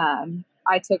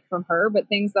 I took from her, but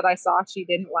things that I saw she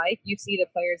didn't like, you see the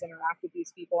players interact with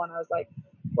these people. And I was like,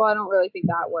 well, I don't really think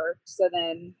that worked. So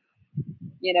then,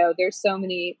 there's so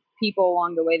many people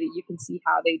along the way that you can see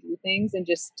how they do things and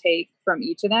just take from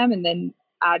each of them and then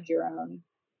add your own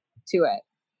to it.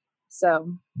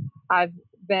 So I've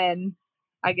been,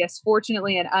 I guess,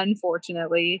 fortunately and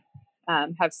unfortunately,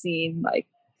 have seen like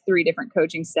 3 different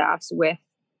coaching staffs with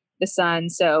the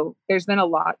Suns. So there's been a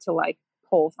lot to like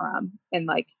pull from, and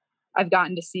like I've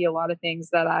gotten to see a lot of things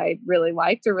that I really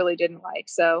liked or really didn't like.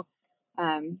 So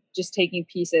just taking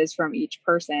pieces from each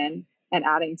person and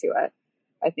adding to it,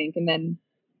 I think. And then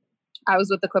I was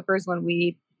with the Clippers when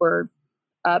we were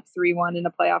up 3-1 in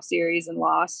a playoff series and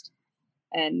lost.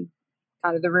 And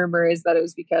kind of the rumor is that it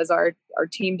was because our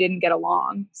team didn't get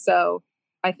along. So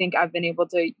I think I've been able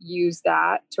to use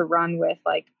that to run with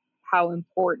like how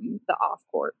important the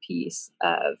off-court piece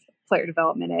of player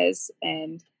development is.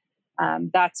 And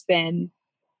that's been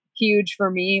huge for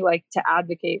me, like to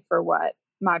advocate for what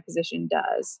my position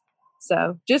does.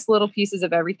 So just little pieces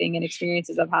of everything and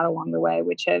experiences I've had along the way,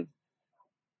 which have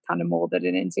kind of molded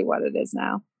it into what it is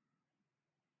now.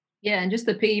 Yeah. And just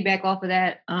to piggyback off of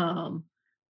that,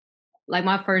 like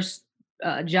my first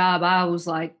job, I was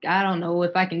like, I don't know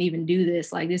if I can even do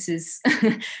this. Like this is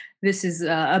this is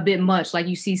a bit much. Like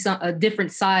you see a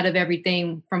different side of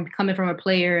everything from coming from a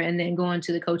player and then going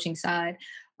to the coaching side.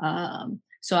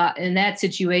 In that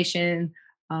situation,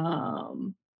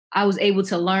 I was able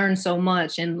to learn so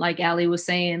much, and like Allie was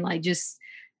saying, like just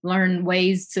learn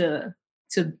ways to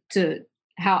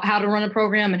how to run a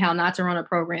program and how not to run a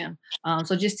program.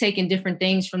 So just taking different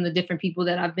things from the different people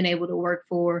that I've been able to work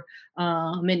for.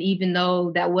 And even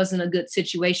though that wasn't a good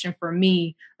situation for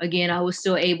me, again, I was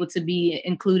still able to be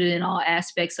included in all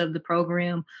aspects of the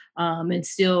program and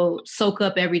still soak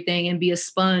up everything and be a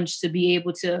sponge to be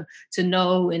able to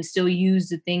know and still use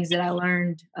the things that I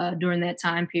learned during that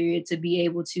time period to be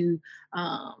able to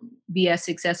be as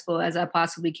successful as I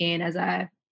possibly can as I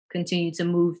continue to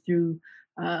move through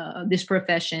this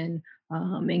profession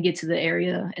and get to the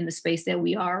area and the space that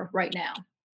we are right now.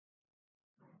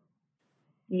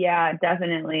 Yeah,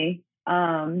 definitely.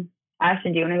 Ashton,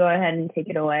 do you want to go ahead and take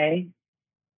it away?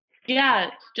 Yeah,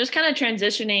 just kind of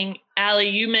transitioning. Allie,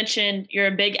 you mentioned you're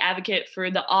a big advocate for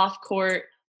the off-court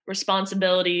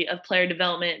responsibility of player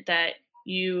development that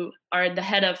you are the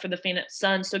head of for the Phoenix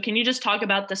Suns. So can you just talk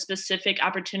about the specific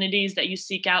opportunities that you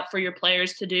seek out for your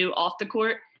players to do off the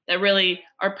court that really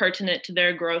are pertinent to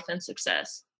their growth and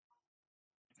success?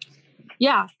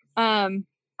 Yeah.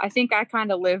 I think I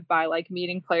kind of live by like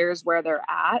meeting players where they're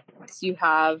at. So you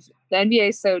have the NBA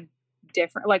is so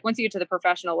different. Like once you get to the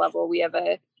professional level, we have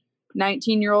a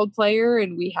 19-year-old player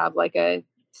and we have like a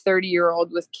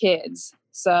 30-year-old with kids.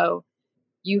 So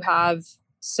you have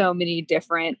so many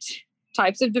different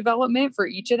types of development for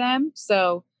each of them.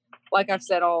 So like I've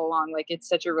said all along, like it's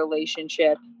such a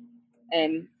relationship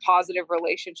and positive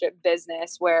relationship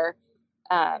business where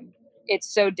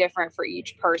it's so different for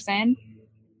each person.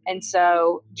 And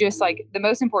so just like the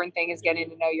most important thing is getting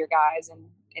to know your guys, and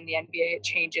in the NBA, it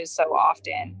changes so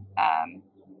often.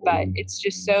 But it's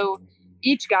just so,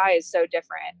 each guy is so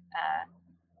different.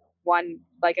 One,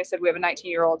 like I said, we have a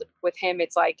 19-year-old. With him,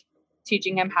 it's like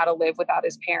teaching him how to live without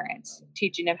his parents,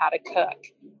 teaching him how to cook.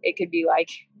 It could be like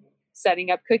setting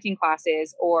up cooking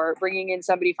classes or bringing in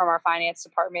somebody from our finance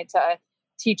department to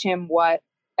teach him what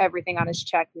everything on his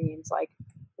check means, like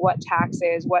what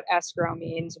taxes, what escrow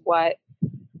means,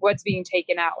 what's being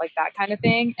taken out, like that kind of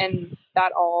thing. And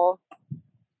that all,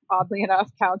 oddly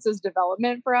enough, counts as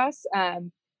development for us.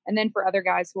 And then for other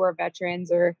guys who are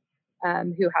veterans or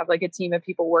who have like a team of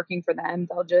people working for them,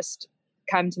 they'll just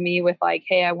come to me with like,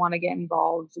 hey, I want to get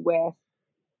involved with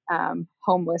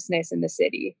homelessness in the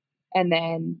city. And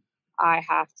then I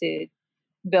have to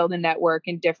build a network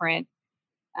in different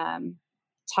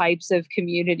types of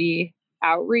community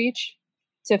outreach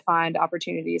to find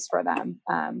opportunities for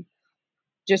them.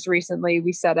 Just recently,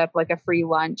 we set up like a free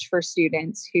lunch for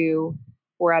students who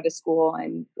were at a school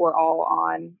and were all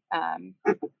on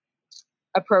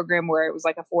a program where it was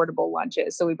like affordable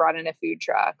lunches. So we brought in a food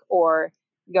truck, or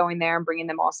going there and bringing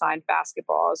them all signed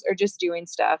basketballs, or just doing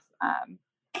stuff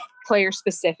player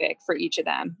specific for each of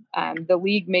them. The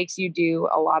league makes you do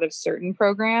a lot of certain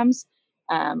programs.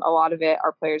 A lot of it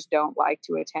our players don't like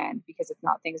to attend because it's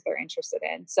not things they're interested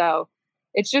in. So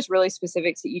it's just really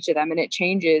specific to each of them, and it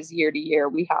changes year to year.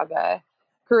 We have a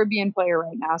Caribbean player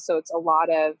right now, so it's a lot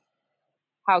of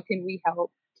how can we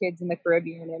help kids in the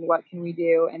Caribbean and what can we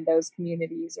do in those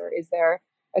communities, or is there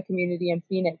a community in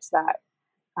Phoenix that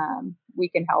we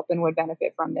can help and would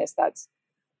benefit from this? That's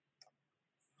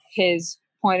his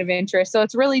point of interest. So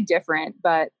it's really different,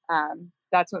 but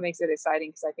that's what makes it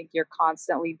exciting, because I think you're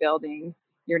constantly building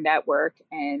your network,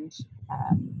 and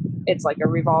it's like a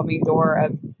revolving door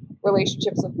of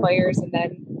relationships with players. And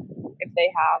then if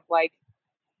they have like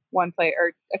one player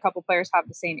or a couple players have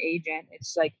the same agent,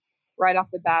 it's like right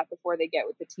off the bat before they get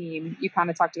with the team, you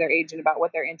kind of talk to their agent about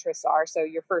what their interests are. So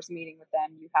your first meeting with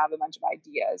them, you have a bunch of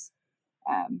ideas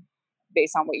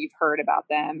based on what you've heard about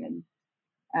them.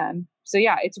 And so,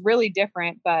 yeah, it's really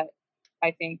different, but I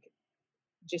think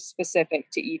just specific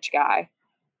to each guy.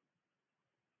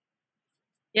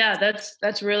 Yeah,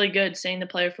 that's really good, seeing the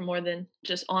player for more than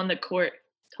just on the court.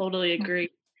 Totally agree.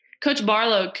 Coach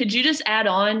Barlow, could you just add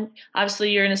on?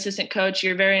 Obviously, you're an assistant coach.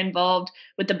 You're very involved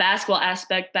with the basketball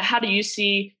aspect, but how do you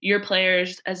see your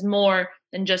players as more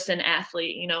than just an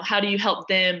athlete? You know, how do you help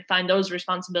them find those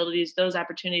responsibilities, those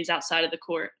opportunities outside of the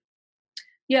court?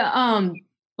 Yeah,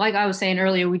 like I was saying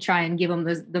earlier, we try and give them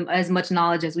as much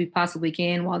knowledge as we possibly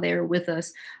can while they're with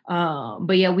us.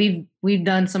 But yeah, we've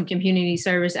done some community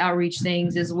service outreach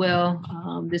things as well.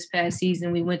 This past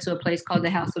season, we went to a place called the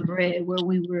House of Bread, where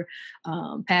we were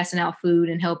passing out food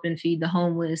and helping feed the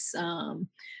homeless.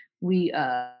 We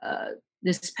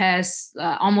this past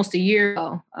almost a year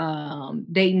ago,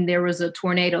 Dayton, there was a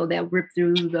tornado that ripped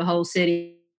through the whole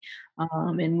city,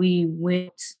 and we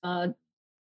went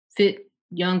fit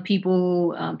young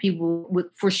people,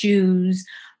 for shoes.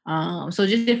 So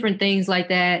just different things like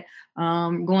that,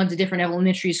 going to different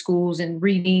elementary schools and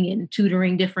reading and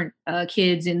tutoring different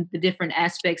kids in the different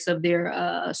aspects of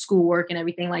their schoolwork and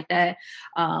everything like that.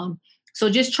 So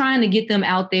just trying to get them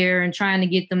out there and trying to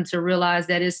get them to realize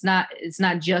that it's not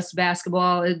just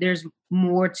basketball. There's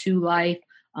more to life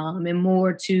and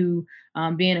more to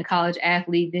being a college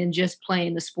athlete than just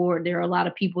playing the sport. There are a lot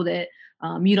of people that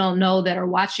you don't know that are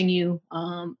watching you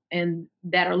and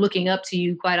that are looking up to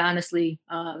you, quite honestly.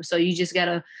 So you just got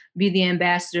to be the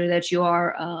ambassador that you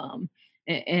are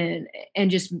and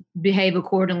just behave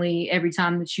accordingly every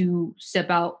time that you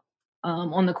step out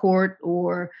on the court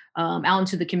or out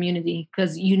into the community,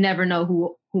 because you never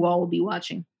know who all will be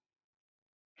watching.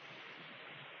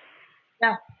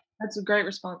 Yeah, that's a great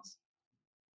response.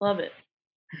 Love it.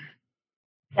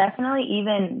 Definitely,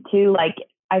 even too, like,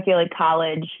 I feel like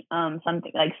college,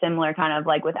 something like similar, kind of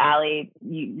like with Allie,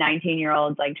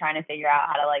 19-year-olds like trying to figure out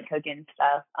how to like cook and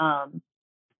stuff.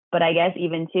 But I guess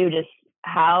even too, just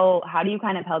how do you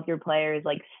kind of help your players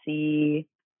like see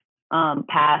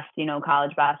past,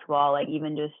 college basketball? Like,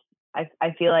 even just,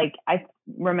 I feel like I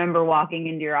remember walking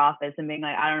into your office and being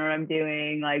like, I don't know what I'm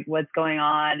doing, like what's going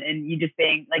on, and you just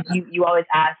being like, you always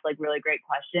ask like really great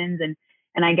questions, and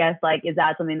I guess like, is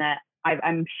that something that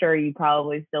I'm sure you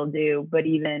probably still do, but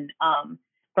even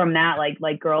from that,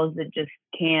 like girls that just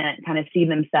can't kind of see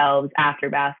themselves after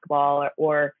basketball,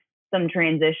 or some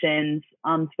transitions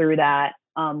through that,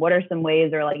 what are some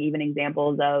ways, or like even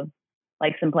examples of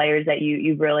like some players that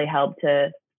you've really helped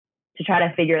to try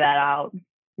to figure that out?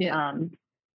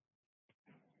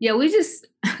 Yeah, we just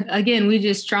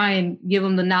try and give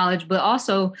them the knowledge, but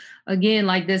also, again,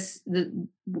 like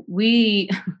we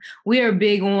are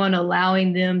big on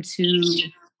allowing them to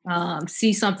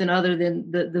see something other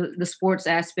than the sports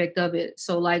aspect of it.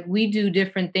 So like we do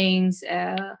different things.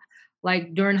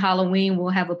 Like during Halloween, we'll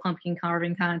have a pumpkin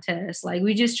carving contest. Like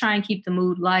we just try and keep the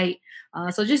mood light.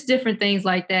 So just different things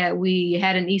like that. We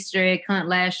had an Easter egg hunt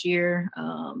last year.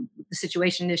 The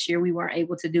situation this year, we weren't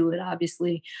able to do it,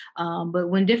 obviously. But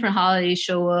when different holidays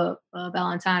show up,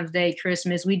 Valentine's Day,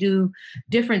 Christmas, we do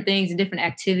different things and different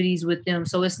activities with them.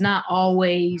 So it's not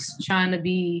always trying to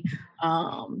be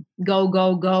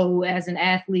go as an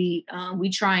athlete. We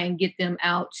try and get them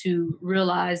out to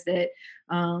realize that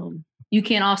you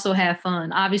can also have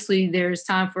fun. Obviously, there's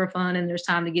time for fun and there's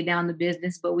time to get down to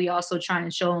business, but we also try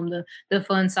and show them the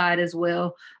fun side as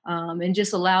well, and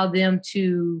just allow them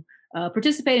to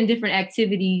participate in different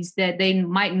activities that they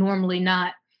might normally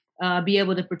not be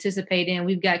able to participate in.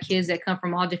 We've got kids that come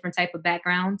from all different type of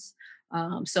backgrounds.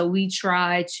 So we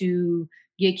try to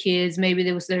get kids, maybe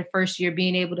it was their first year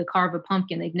being able to carve a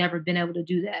pumpkin. They've never been able to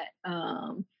do that.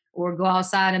 Or go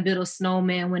outside and build a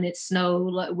snowman when it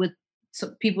snowed with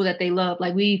people that they love.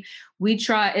 Like we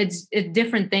try, it's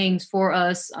different things for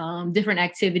us, different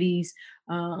activities.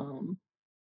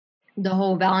 The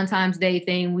whole Valentine's Day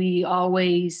thing, we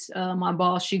always, my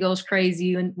boss, she goes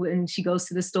crazy when she goes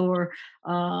to the store,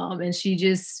 and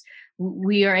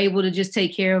we are able to just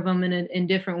take care of them in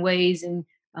different ways. And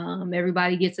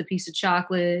everybody gets a piece of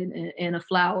chocolate and a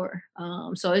flower.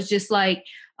 So it's just like,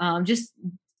 just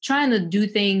trying to do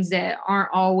things that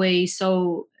aren't always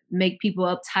so make people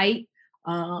uptight,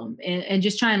 and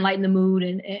just try and lighten the mood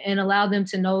and allow them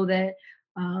to know that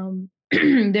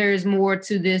there is more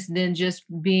to this than just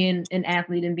being an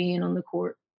athlete and being on the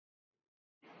court.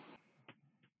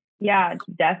 Yeah,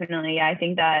 definitely. I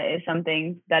think that is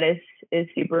something that is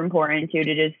super important too,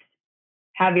 to just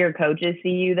have your coaches see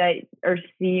you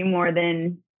more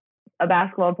than a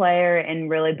basketball player, and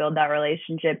really build that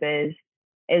relationship is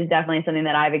definitely something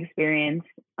that I've experienced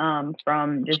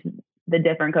from just the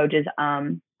different coaches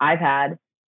I've had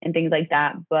and things like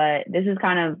that. But this is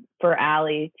kind of for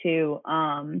Allie too.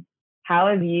 How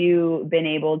have you been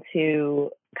able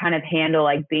to kind of handle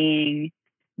like being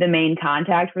the main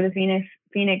contact for the Phoenix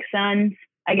Suns?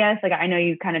 I guess, like, I know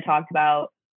you kind of talked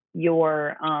about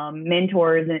your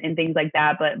mentors and things like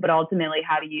that, but ultimately,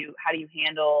 how do you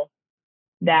handle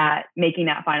that, making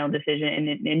that final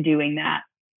decision and doing that?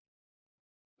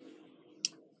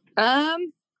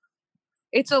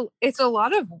 It's a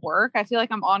lot of work. I feel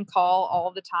like I'm on call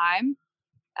all the time.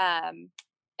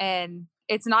 And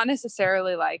it's not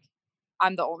necessarily like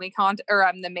I'm the only or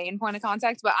I'm the main point of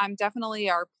contact, but I'm definitely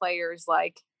our players,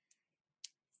 like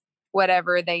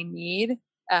whatever they need.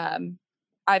 I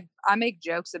make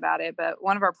jokes about it, but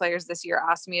one of our players this year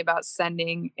asked me about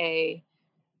sending literally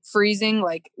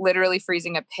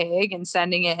freezing a pig and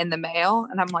sending it in the mail.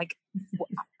 And I'm like,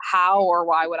 how or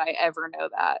why would I ever know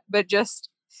that? But just,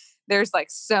 there's like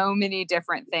so many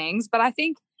different things. But I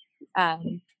think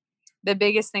the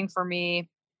biggest thing for me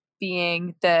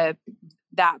being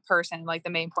that person, like the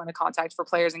main point of contact for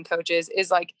players and coaches, is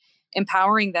like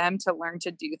empowering them to learn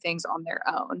to do things on their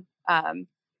own.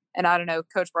 And I don't know,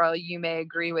 Coach Barley, you may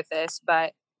agree with this,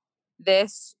 but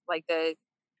this, like the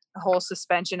whole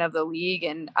suspension of the league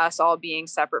and us all being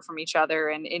separate from each other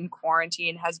and in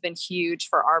quarantine has been huge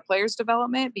for our players'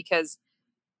 development, because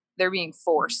they're being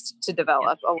forced to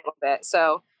develop a little bit.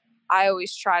 So I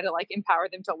always try to like empower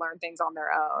them to learn things on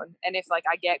their own. And if like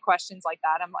I get questions like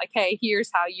that, I'm like, hey, here's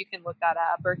how you can look that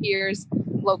up, or here's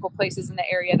local places in the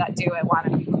area that do it. Why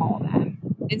don't you call them?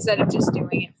 Instead of just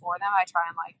doing it for them, I try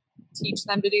and like teach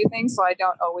them to do things, so I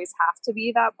don't always have to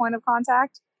be that point of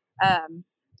contact.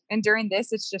 And during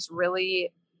this, it's just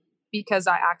really because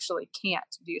I actually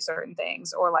can't do certain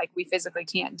things, or like we physically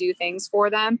can't do things for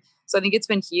them. So I think it's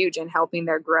been huge in helping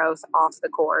their growth off the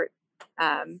court.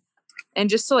 And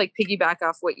just to like piggyback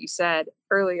off what you said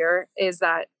earlier, is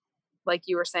that, like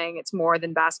you were saying, it's more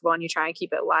than basketball and you try and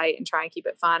keep it light and try and keep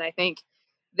it fun. I think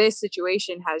this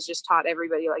situation has just taught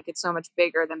everybody like it's so much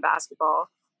bigger than basketball.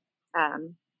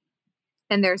 And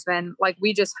there's been like,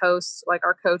 we just host, like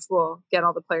our coach will get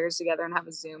all the players together and have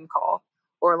a Zoom call,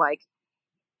 or like,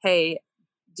 hey,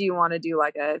 do you want to do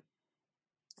like a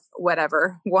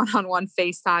whatever one-on-one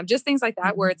FaceTime, just things like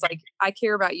that, where it's like, I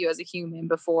care about you as a human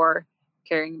before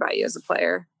caring about you as a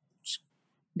player.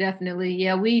 Definitely.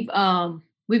 Yeah, we've done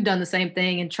the same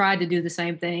thing and tried to do the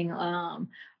same thing.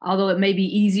 Although it may be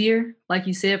easier, like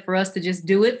you said, for us to just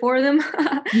do it for them.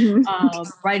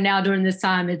 Right now during this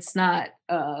time, it's not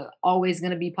always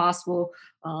going to be possible.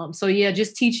 So yeah,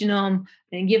 just teaching them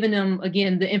and giving them,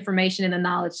 again, the information and the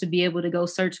knowledge to be able to go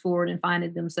search for it and find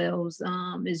it themselves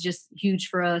is just huge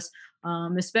for us.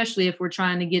 Especially if we're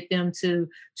trying to get them to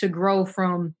grow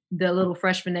from the little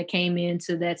freshman that came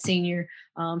into that senior.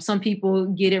 Some people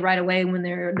get it right away when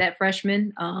they're that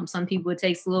freshman. Some people, it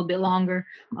takes a little bit longer.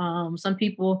 Some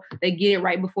people, they get it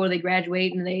right before they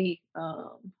graduate, and they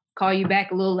call you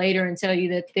back a little later and tell you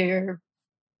that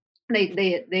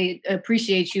they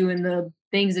appreciate you and the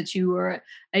things that you were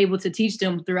able to teach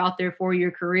them throughout their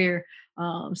 4-year career.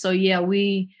 So yeah,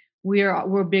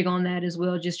 we're big on that as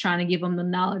well, just trying to give them the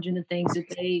knowledge and the things that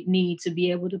they need to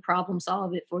be able to problem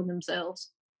solve it for themselves.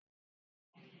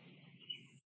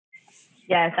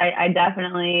 Yes, I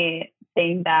definitely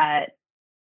think that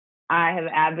I have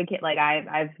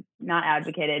I've not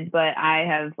advocated, but I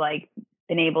have like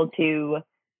been able to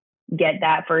get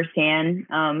that firsthand,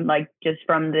 like just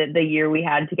from the year we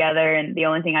had together. And the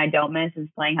only thing I don't miss is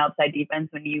playing help side defense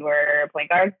when you were a point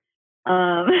guard.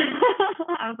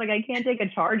 I was like, I can't take a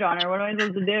charge on her. What am I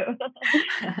supposed to do?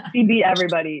 She beat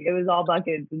everybody. It was all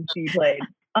buckets and she played.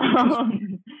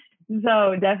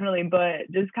 So definitely,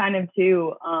 but just kind of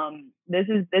too, this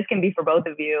can be for both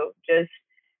of you. Just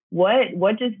what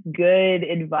just good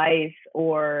advice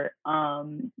or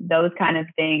those kind of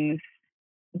things,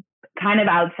 kind of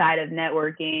outside of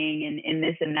networking and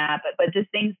this and that, but just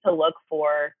things to look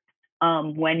for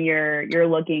when you're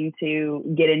looking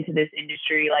to get into this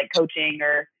industry, like coaching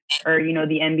or you know,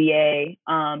 the NBA,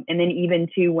 and then even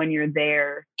too when you're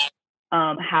there,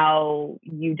 how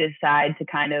you decide to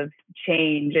kind of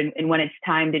change and when it's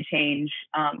time to change.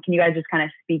 Can you guys just kind of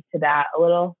speak to that a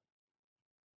little?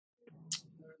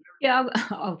 Yeah,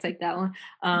 I'll take that one.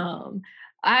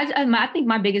 I think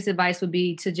my biggest advice would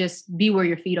be to just be where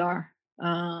your feet are.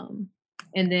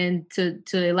 And then to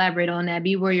elaborate on that,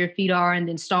 be where your feet are and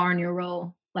then star in your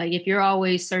role. Like if you're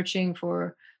always searching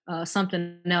for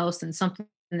something else and something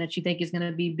that you think is going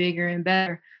to be bigger and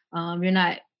better, you're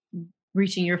not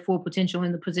reaching your full potential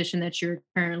in the position that you're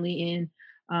currently in.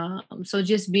 So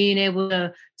just being able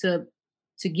to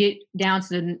get down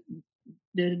to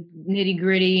the nitty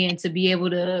gritty and to be able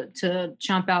to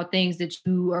chomp out things that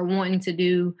you are wanting to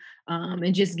do,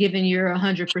 and just giving your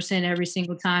 100% every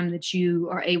single time that you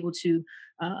are able to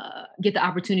get the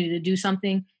opportunity to do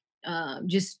something.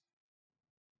 Just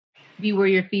be where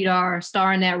your feet are,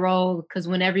 star in that role, because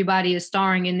when everybody is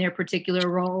starring in their particular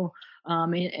role,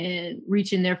 and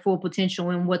reaching their full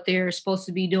potential in what they're supposed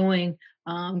to be doing,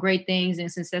 great things and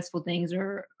successful things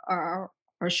are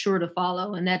sure to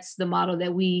follow. And that's the model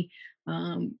that we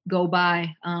go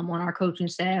by on our coaching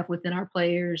staff, within our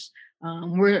players.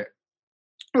 We're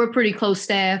a pretty close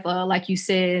staff. Like you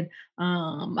said,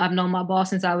 I've known my boss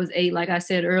since I was 8, like I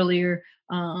said earlier.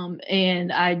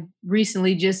 And I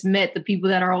recently just met the people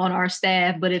that are on our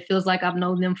staff, but it feels like I've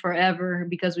known them forever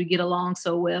because we get along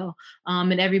so well.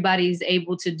 And everybody's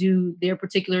able to do their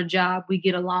particular job. We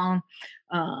get along.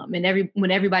 And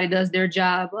when everybody does their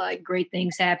job, like great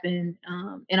things happen.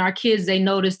 And our kids, they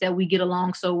notice that we get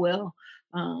along so well.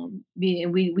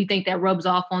 We think that rubs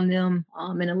off on them,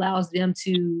 and allows them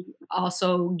to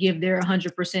also give their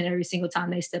 100% every single time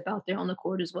they step out there on the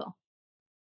court as well.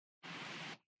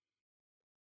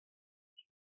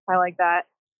 I like that.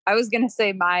 I was going to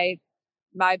say my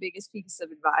biggest piece of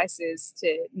advice is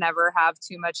to never have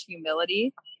too much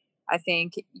humility. I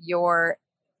think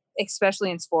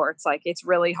especially in sports, like it's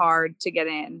really hard to get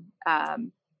in.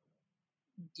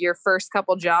 Your first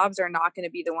couple jobs are not going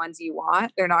to be the ones you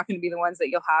want. They're not going to be the ones that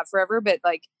you'll have forever, but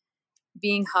like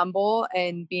being humble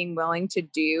and being willing to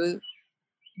do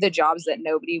the jobs that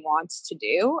nobody wants to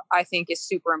do, I think is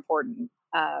super important.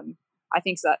 I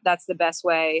think that's the best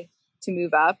way to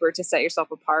move up or to set yourself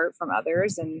apart from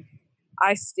others. And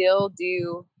I still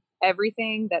do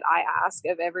everything that I ask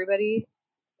of everybody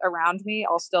around me,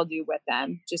 I'll still do with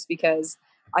them, just because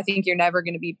I think you're never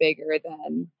going to be bigger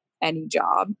than any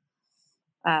job.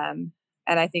 And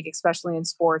I think especially in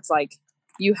sports, like,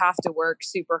 you have to work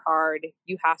super hard.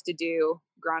 You have to do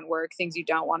grunt work, things you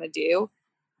don't want to do,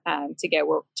 to get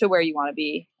to where you want to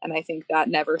be. And I think that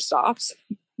never stops,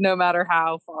 no matter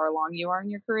how far along you are in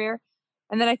your career.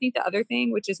 And then I think the other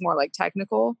thing, which is more like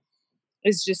technical,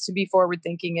 is just to be forward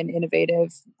thinking and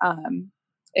innovative,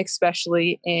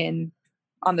 especially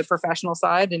on the professional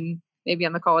side and maybe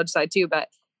on the college side too. But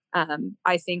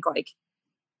I think, like,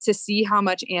 to see how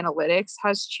much analytics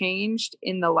has changed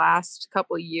in the last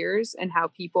couple of years, and how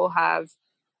people have,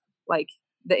 like,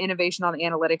 the innovation on the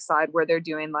analytics side where they're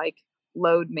doing like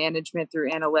load management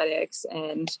through analytics,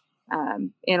 and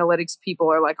analytics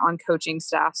people are like on coaching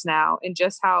staffs now, and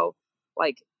just how,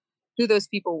 like, who those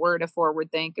people were to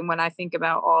forward think. And when I think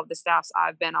about all of the staffs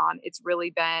I've been on, it's really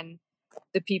been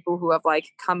the people who have, like,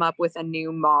 come up with a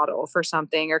new model for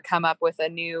something, or come up with a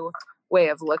new way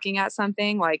of looking at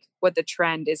something, like what the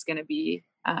trend is going to be.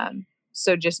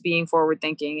 So just being forward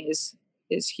thinking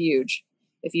is huge.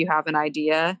 If you have an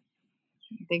idea,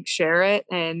 I think share it,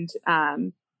 and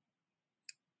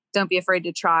don't be afraid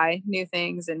to try new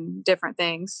things and different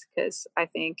things, because I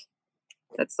think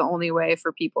that's the only way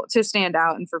for people to stand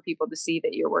out and for people to see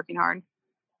that you're working hard.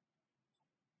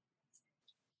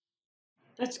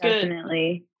 That's good.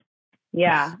 Definitely.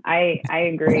 Yeah, I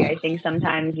agree. I think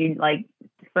sometimes you, like,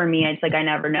 for me, it's like I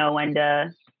never know when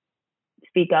to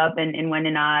speak up and when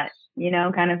to not,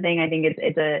 kind of thing. I think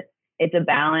it's a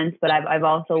balance, but I've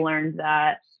also learned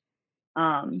that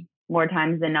more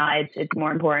times than not, it's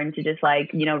more important to just,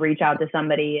 like, reach out to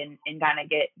somebody and kind of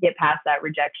get past that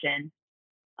rejection.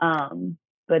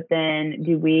 But then,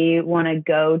 do we want to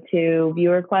go to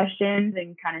viewer questions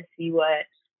and kind of see what?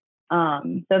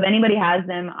 So if anybody has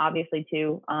them, obviously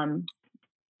too,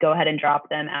 go ahead and drop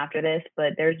them after this.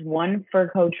 But there's one for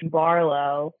Coach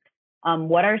Barlow.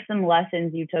 What are some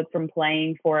lessons you took from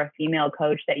playing for a female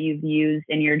coach that you've used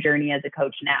in your journey as a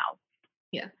coach now?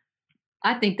 Yeah.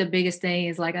 I think the biggest thing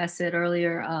is, like I said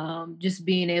earlier, just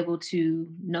being able to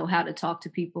know how to talk to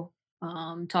people,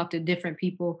 talk to different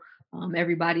people.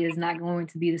 Everybody is not going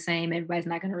to be the same. Everybody's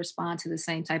not going to respond to the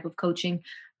same type of coaching.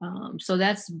 So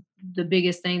that's the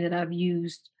biggest thing that I've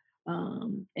used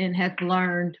and have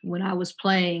learned when I was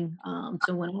playing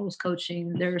to when I was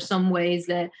coaching. There are some ways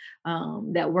that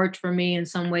that worked for me and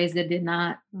some ways that did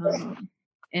not.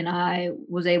 And I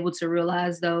was able to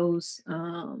realize those.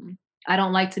 I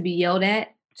don't like to be yelled at.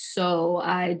 So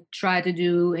I try to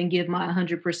do and give my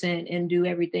 100% and do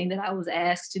everything that I was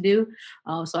asked to do.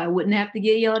 So I wouldn't have to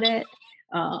get yelled at.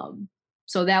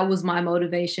 So that was my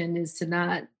motivation, is to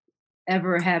not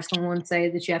ever have someone say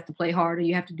that you have to play harder,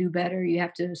 you have to do better,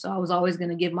 so I was always going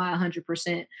to give my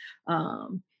 100%.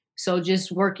 So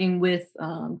just working with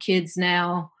kids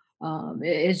now,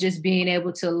 it's just being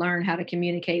able to learn how to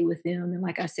communicate with them. And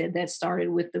like I said, that started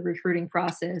with the recruiting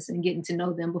process and getting to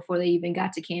know them before they even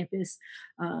got to campus,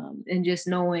 and just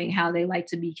knowing how they like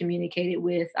to be communicated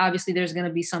with. Obviously, there's going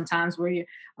to be some times where you're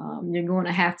going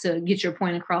to have to get your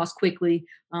point across quickly,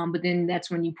 but then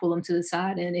that's when you pull them to the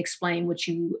side and explain what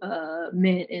you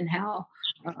meant and how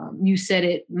you said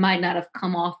it might not have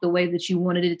come off the way that you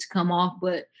wanted it to come off,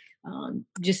 but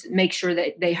just make sure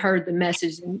that they heard the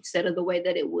message instead of the way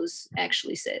that it was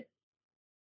actually said.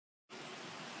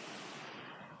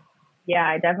 Yeah,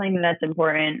 I definitely think that's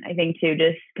important. I think too,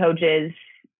 just coaches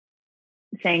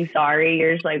saying sorry,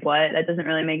 you're just like, what? That doesn't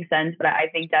really make sense. But I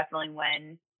think definitely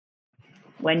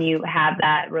when you have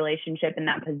that relationship and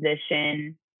that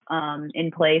position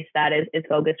in place that is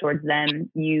focused towards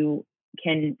them, you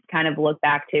can kind of look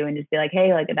back to and just be like,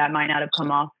 hey, like, that might not have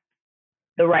come off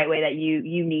the right way that you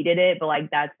needed it, but like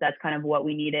that's kind of what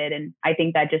we needed. And I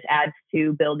think that just adds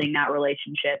to building that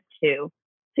relationship too.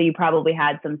 So you probably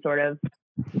had some sort of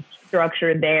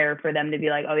structure there for them to be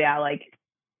like, oh yeah, like,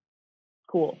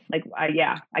 cool, like, I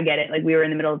get it, like, we were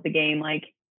in the middle of the game, like,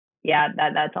 yeah,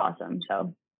 that's awesome.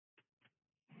 So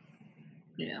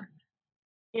yeah,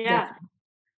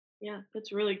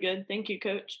 that's really good. Thank you,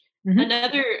 Coach. Mm-hmm.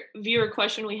 Another viewer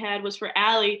question we had was for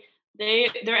Allie.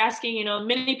 They're asking,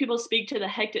 many people speak to the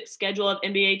hectic schedule of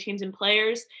NBA teams and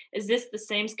players. Is this the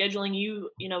same scheduling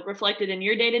you reflected in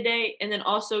your day-to-day? And then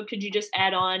also, could you just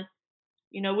add on,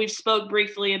 we've spoke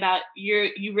briefly about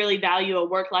you really value a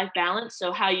work-life balance,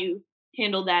 so how you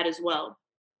handle that as well.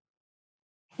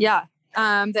 Yeah,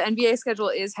 the NBA schedule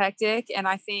is hectic, and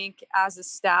I think as a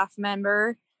staff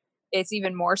member, it's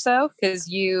even more so, because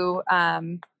you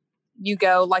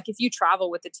go, like, if you travel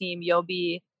with the team, you'll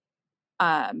be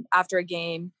after a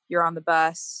game, you're on the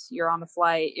bus, you're on the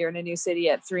flight, you're in a new city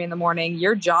at 3 a.m,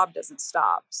 your job doesn't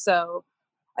stop. So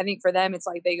I think for them, it's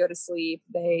like they go to sleep,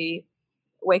 they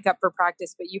wake up for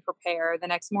practice, but you prepare the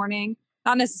next morning,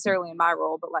 not necessarily in my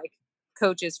role, but like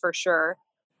coaches for sure.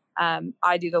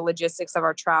 I do the logistics of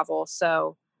our travel.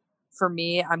 So for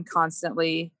me, I'm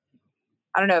constantly,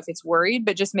 I don't know if it's worried,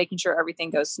 but just making sure everything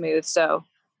goes smooth. So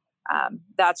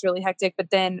that's really hectic. But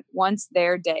then once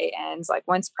their day ends, like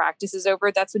once practice is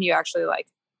over, that's when you actually like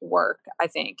work, I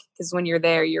think, because when you're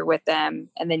there, you're with them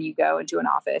and then you go into an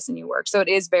office and you work. So it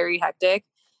is very hectic.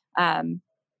 And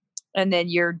then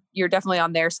you're definitely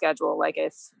on their schedule. Like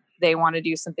if they want to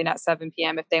do something at 7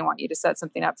 p.m., if they want you to set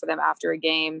something up for them after a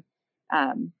game,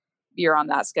 you're on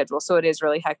that schedule. So it is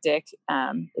really hectic.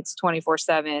 It's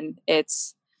 24/7.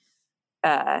 It's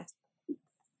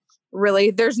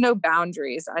really, there's no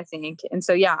boundaries, I think. And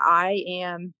so, yeah, I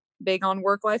am big on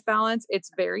work-life balance.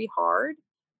 It's very hard,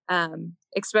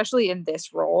 especially in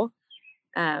this role.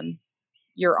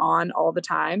 You're on all the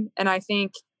time. And I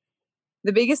think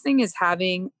the biggest thing is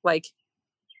having like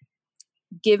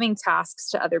giving tasks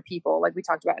to other people. Like we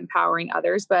talked about empowering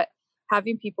others, but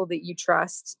having people that you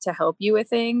trust to help you with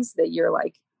things that you're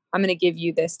like, I'm going to give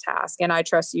you this task and I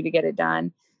trust you to get it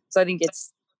done. So I think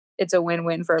it's a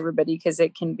win-win for everybody because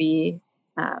it can be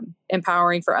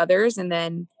empowering for others. And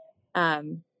then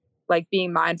like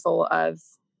being mindful of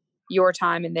your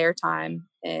time and their time.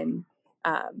 And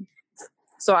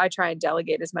so I try and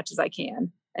delegate as much as I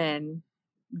can and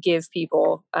give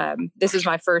people, this is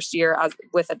my first year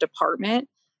with a department.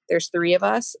 There's 3 of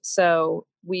us. So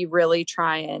we really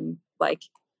try and like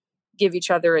give each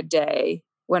other a day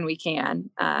when we can.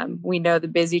 We know the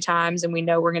busy times and we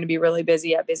know we're going to be really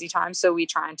busy at busy times. So we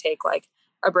try and take like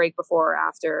a break before or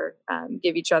after,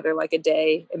 give each other like a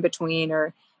day in between,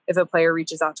 or if a player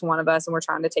reaches out to one of us and we're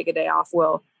trying to take a day off,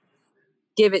 we'll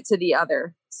give it to the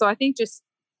other. So I think just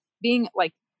being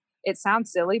like, it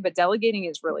sounds silly, but delegating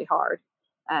is really hard.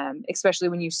 Especially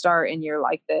when you start and you're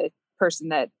like the person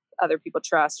that other people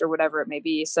trust or whatever it may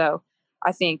be. So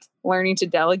I think learning to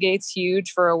delegate's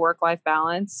huge for a work-life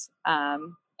balance,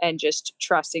 and just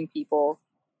trusting people,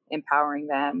 empowering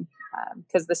them,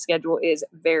 because the schedule is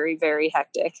very, very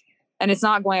hectic and it's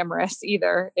not glamorous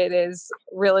either. It is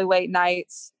really late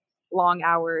nights, long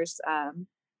hours,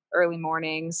 early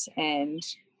mornings, and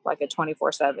like a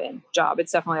 24/7 job.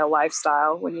 It's definitely a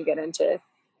lifestyle when you get into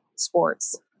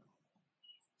sports.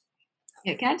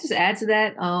 Yeah, can I just add to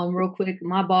that real quick?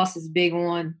 My boss is big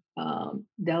on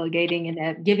delegating and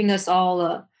that, giving us all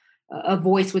a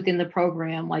voice within the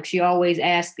program. Like she always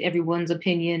asks everyone's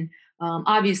opinion.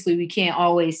 Obviously, we can't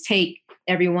always take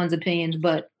everyone's opinions,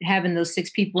 but having those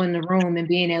 6 people in the room and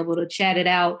being able to chat it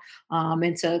out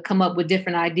and to come up with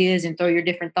different ideas and throw your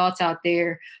different thoughts out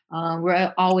there,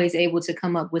 we're always able to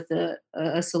come up with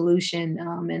a solution.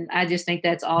 And I just think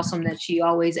that's awesome that she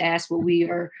always asks what we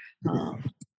are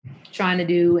trying to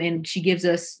do, and she gives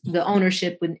us the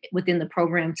ownership within the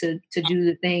program to do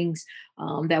the things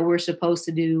that we're supposed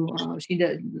to do.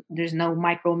 There's no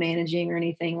micromanaging or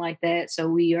anything like that, so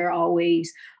we are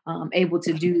always able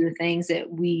to do the things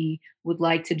that we would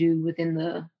like to do within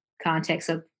the context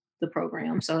of the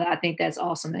program. So I think that's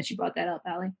awesome that you brought that up,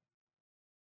 Allie.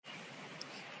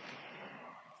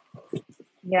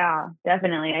 Yeah,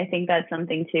 definitely. I think that's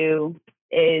something too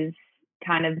is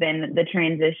kind of been the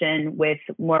transition with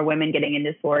more women getting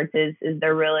into sports is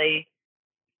they're really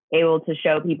able to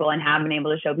show people and have been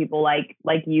able to show people like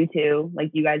you two,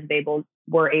 like you guys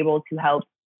were able to help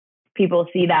people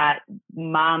see that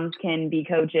moms can be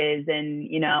coaches, and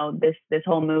you know this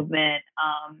whole movement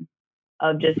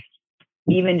of just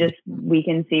we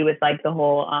can see with like the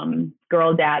whole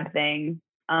girl dad thing,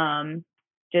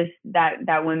 just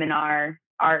that women are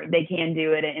they can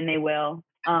do it and they will.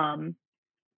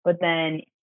 But then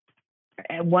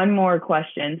one more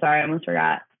question. Sorry, I almost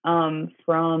forgot. From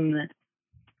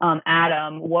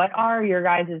Adam, what are your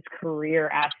guys' career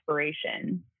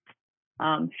aspirations?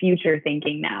 Future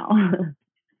thinking now.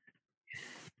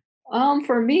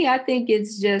 For me, I think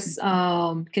it's just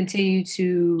continue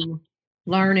to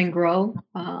learn and grow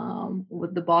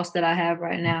with the boss that I have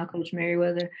right now, Coach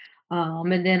Merriweather.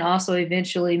 And then also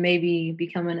eventually maybe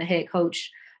becoming a head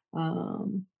coach.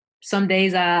 Some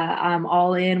days I'm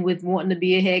all in with wanting to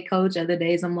be a head coach. Other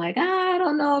days I'm like, I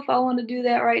don't know if I want to do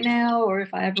that right now or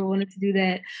if I ever wanted to do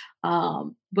that.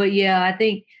 But yeah, I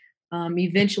think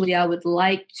eventually I would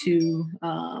like to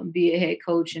be a head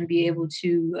coach and be able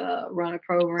to run a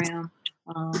program,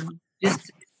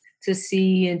 just to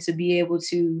see and to be able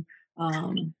to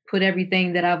put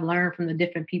everything that I've learned from the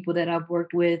different people that I've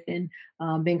worked with and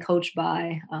been coached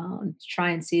by, try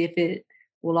and see if it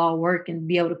we'll all work and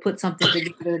be able to put something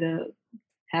together to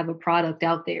have a product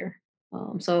out there.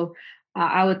 So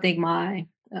I would think my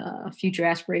future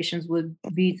aspirations would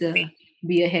be to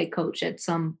be a head coach at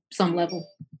some level.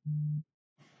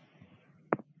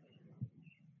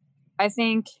 I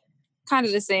think kind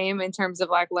of the same in terms of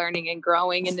like learning and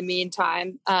growing in the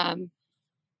meantime.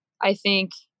 I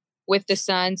think with the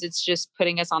Suns, it's just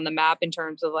putting us on the map in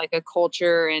terms of like a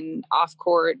culture and off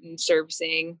court and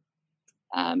servicing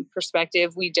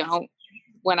perspective.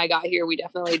 When I got here, we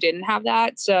definitely didn't have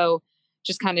that. So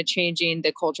just kind of changing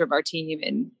the culture of our team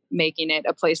and making it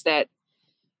a place that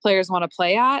players want to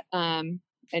play at. And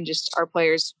just our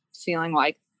players feeling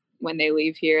like when they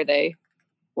leave here, they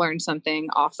learn something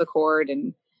off the court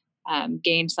and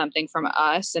gain something from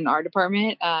us and our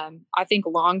department. I think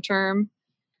long-term,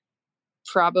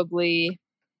 probably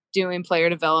doing player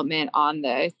development on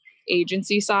the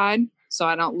agency side so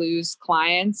I don't lose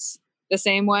clients the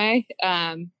same way.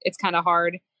 It's kind of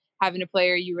hard having a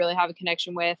player you really have a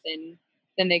connection with and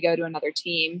then they go to another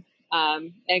team.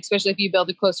 And especially if you build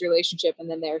a close relationship and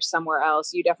then they're somewhere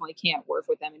else, you definitely can't work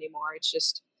with them anymore. It's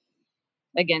just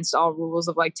against all rules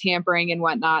of like tampering and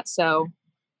whatnot. So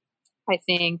I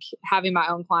think having my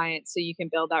own clients so you can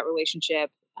build that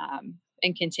relationship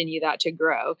and continue that to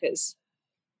grow, because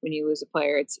when you lose a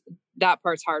player, that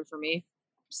part's hard for me.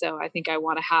 So I think I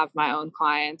want to have my own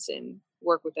clients and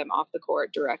work with them off the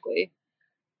court directly.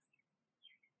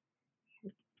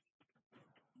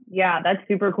 Yeah, that's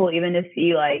super cool. Even to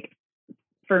see, like,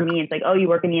 for me, it's like, oh, you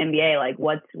work in the NBA. Like,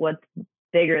 what's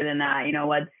bigger than that? You know,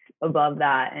 what's above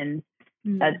that? And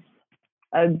that's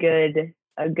a good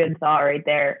thought right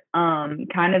there.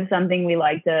 Kind of something we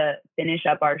like to finish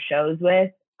up our shows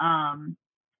with, and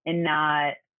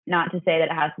not to say that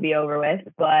it has to be over with,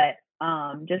 but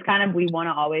just kind of we want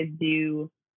to always do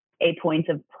a points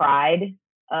of pride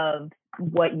of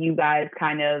what you guys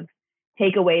kind of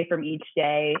take away from each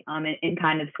day, and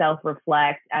kind of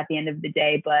self-reflect at the end of the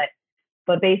day. But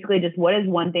basically just what is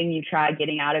one thing you try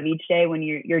getting out of each day when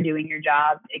you're doing your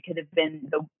job? It could have been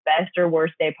the best or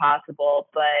worst day possible,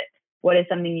 but what is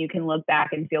something you can look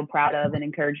back and feel proud of and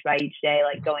encouraged by each day,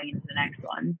 like going into the next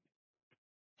one?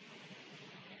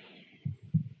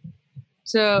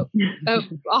 So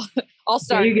I'll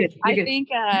start. Yeah, you're good.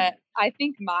 I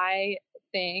think my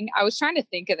thing, I was trying to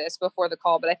think of this before the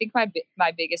call, but I think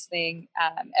my biggest thing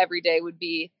every day would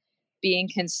be being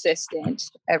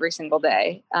consistent every single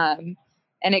day.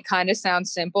 And it kind of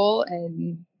sounds simple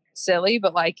and silly,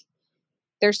 but like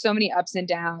there's so many ups and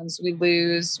downs. We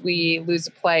lose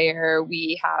a player.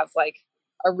 We have like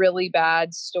a really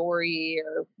bad story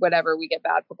or whatever. We get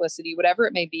bad publicity, whatever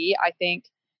it may be. I think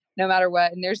no matter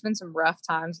what, and there's been some rough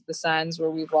times with the Suns where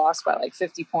we've lost by like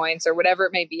 50 points or whatever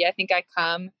it may be. I think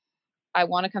I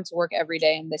want to come to work every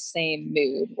day in the same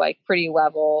mood, like pretty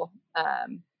level,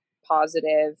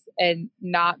 positive, and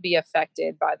not be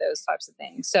affected by those types of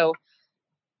things. So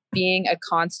being a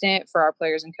constant for our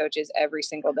players and coaches every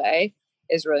single day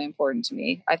is really important to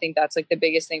me. I think that's like the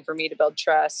biggest thing for me to build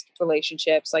trust,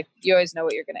 relationships. Like you always know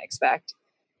what you're going to expect.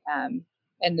 And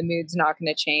the mood's not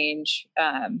going to change.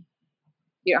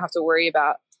 You don't have to worry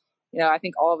about, I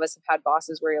think all of us have had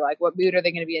bosses where you're like, what mood are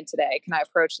they going to be in today? Can I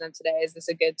approach them today? Is this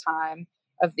a good time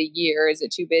of the year? Is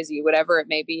it too busy? Whatever it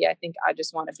may be. I think I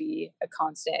just want to be a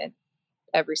constant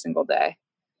every single day.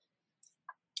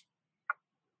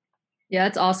 Yeah,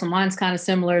 that's awesome. Mine's kind of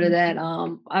similar to that.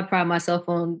 I pride myself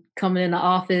on coming in the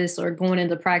office or going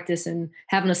into practice and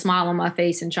having a smile on my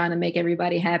face and trying to make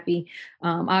everybody happy.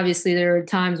 Obviously, there are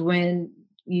times when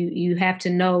you have to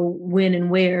know when and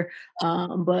where,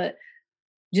 but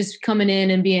just coming in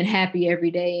and being happy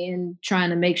every day and trying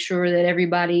to make sure that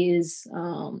everybody is,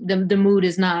 the mood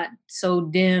is not so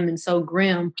dim and so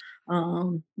grim.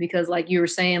 Because like you were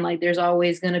saying, like there's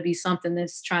always going to be something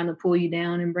that's trying to pull you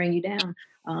down and bring you down.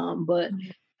 But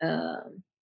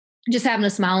just having a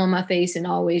smile on my face and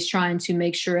always trying to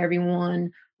make sure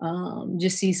everyone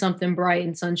just sees something bright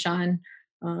and sunshine.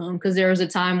 Because there was a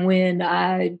time when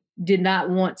I did not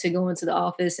want to go into the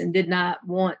office and did not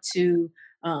want to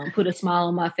put a smile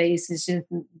on my face. It's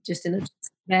just in a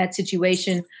bad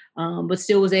situation, but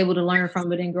still was able to learn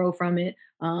from it and grow from it.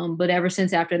 But ever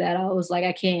since after that, I was like,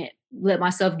 I can't let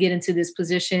myself get into this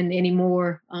position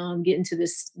anymore, get into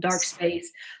this dark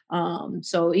space.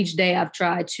 So each day I've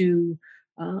tried to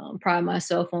pride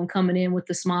myself on coming in with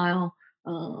a smile,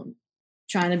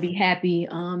 trying to be happy,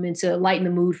 and to lighten the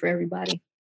mood for everybody.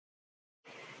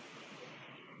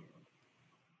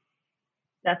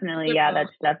 Definitely. Yeah,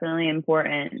 that's definitely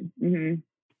important. Mm-hmm.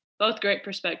 Both great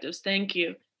perspectives. Thank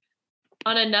you.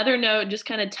 on another note, just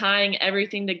kind of tying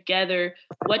everything together,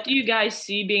 what do you guys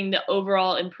see being the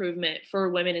overall improvement for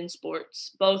women in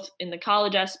sports, both in the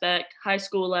college aspect, high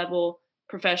school level,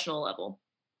 professional level?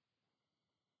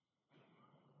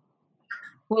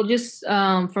 Well, just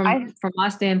from my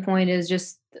standpoint is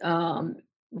just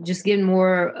getting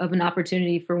more of an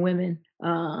opportunity for women.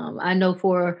 I know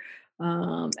for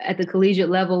at the collegiate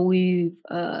level, we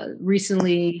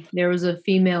recently there was a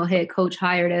female head coach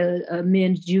hired as a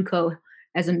men's JUCO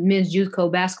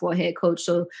basketball head coach.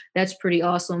 So that's pretty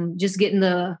awesome. Just getting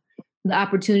the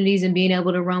opportunities and being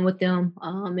able to run with them,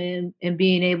 and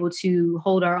being able to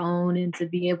hold our own and to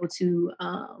be able to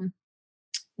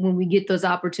when we get those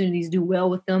opportunities, do well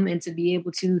with them, and to be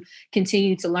able to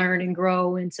continue to learn and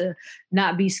grow and to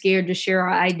not be scared to share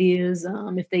our ideas.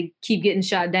 If they keep getting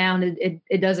shot down,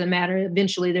 it doesn't matter.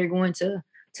 Eventually they're going to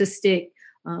stick.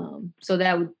 So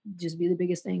that would just be the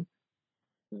biggest thing.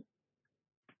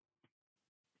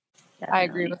 Definitely. I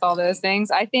agree with all those things.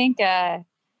 I think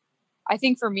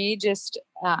for me, just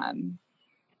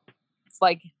it's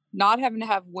like not having to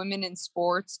have women in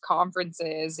sports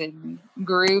conferences and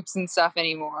groups and stuff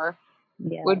anymore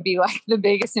would be like the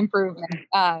biggest improvement.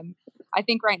 I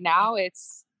think right now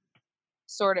it's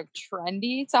sort of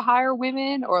trendy to hire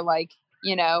women, or like,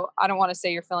 you know, I don't want to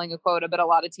say you're filling a quota, but a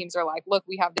lot of teams are like, look,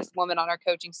 we have this woman on our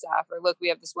coaching staff, or look, we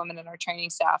have this woman in our training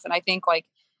staff. And I think like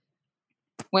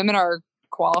women are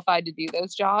qualified to do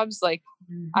those jobs. Like,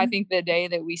 I think the day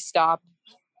that we stop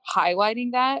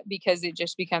highlighting that because it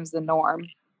just becomes the norm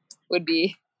would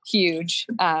be huge.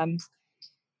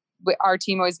 But our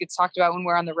team always gets talked about when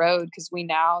we're on the road, because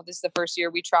this is the first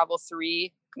year we travel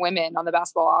 3 women on the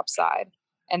basketball ops side.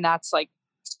 And that's like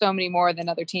so many more than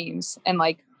other teams. And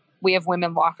like, we have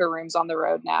women locker rooms on the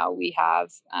road now. We have,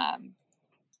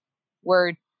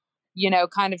 we're, you know,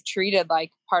 kind of treated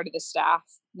like part of the staff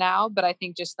now. But I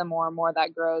think just the more and more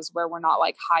that grows, where we're not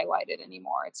like highlighted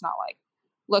anymore. It's not like,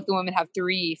 look, the women have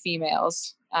 3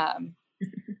 females.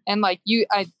 And like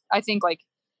I think like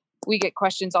we get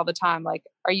questions all the time. Like,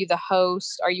 are you the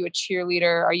host? Are you a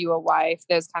cheerleader? Are you a wife?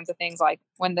 Those kinds of things. Like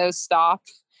when those stop,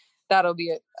 that'll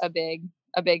be a big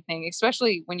thing,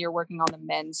 especially when you're working on the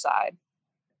men's side.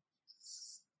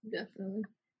 Definitely.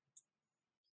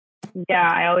 Yeah,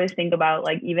 I always think about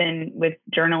like even with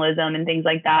journalism and things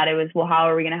like that, it was, well, how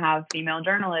are we going to have female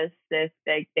journalists if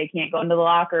they can't go into the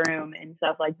locker room and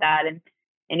stuff like that?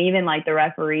 And even like the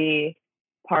referee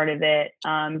part of it,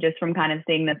 just from kind of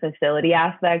seeing the facility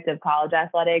aspect of college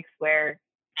athletics, where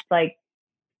it's like,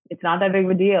 it's not that big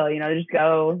of a deal, you know, just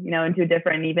go, you know, into a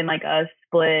different, even like a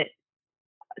split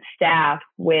staff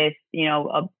with, you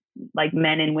know, like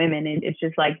men and women. And it's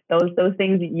just like those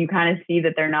things you kind of see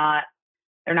that they're not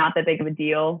that big of a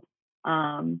deal.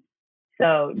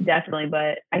 So definitely,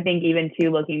 but I think even too,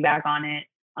 looking back on it,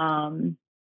 and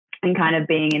kind of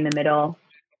being in the middle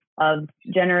of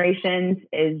generations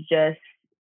is just,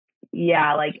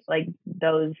 yeah, like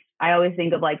those, I always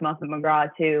think of like Muffet McGraw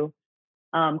too.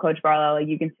 Coach Barlow, like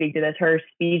you can speak to this, her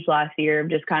speech last year of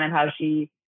just kind of how she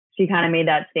kind of made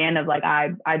that stand of like,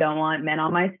 I don't want men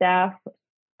on my staff.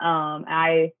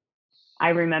 I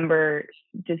remember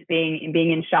just being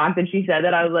in shock that she said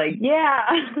that. I was like, yeah.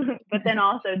 But then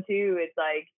also too, it's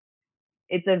like,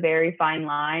 it's a very fine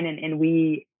line. And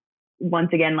we, once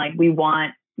again, like we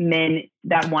want men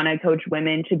that want to coach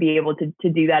women to be able to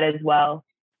do that as well.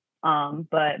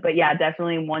 But yeah,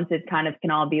 definitely once it kind of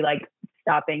can all be like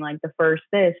stopping like the first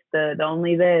this, the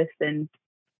only this and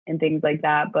things like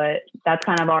that. But that's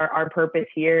kind of our purpose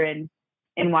here and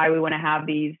why we want to have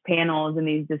these panels and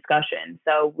these discussions.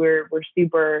 So we're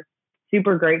super,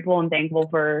 super grateful and thankful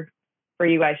for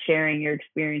you guys sharing your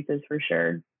experiences for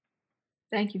sure.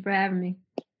 Thank you for having me.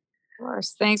 Of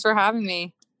course. Thanks for having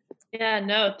me. Yeah,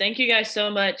 no, thank you guys so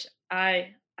much. I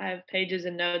have pages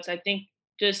and notes. I think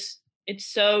just it's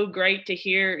so great to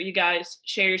hear you guys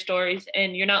share your stories,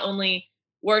 and you're not only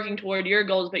working toward your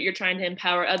goals, but you're trying to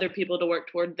empower other people to work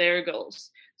toward their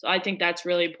goals. So I think that's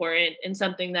really important and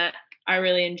something that I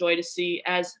really enjoy to see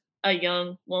as a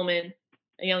young woman,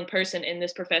 a young person in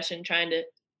this profession trying to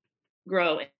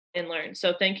grow and learn.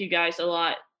 So thank you guys a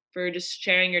lot for just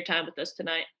sharing your time with us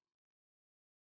tonight.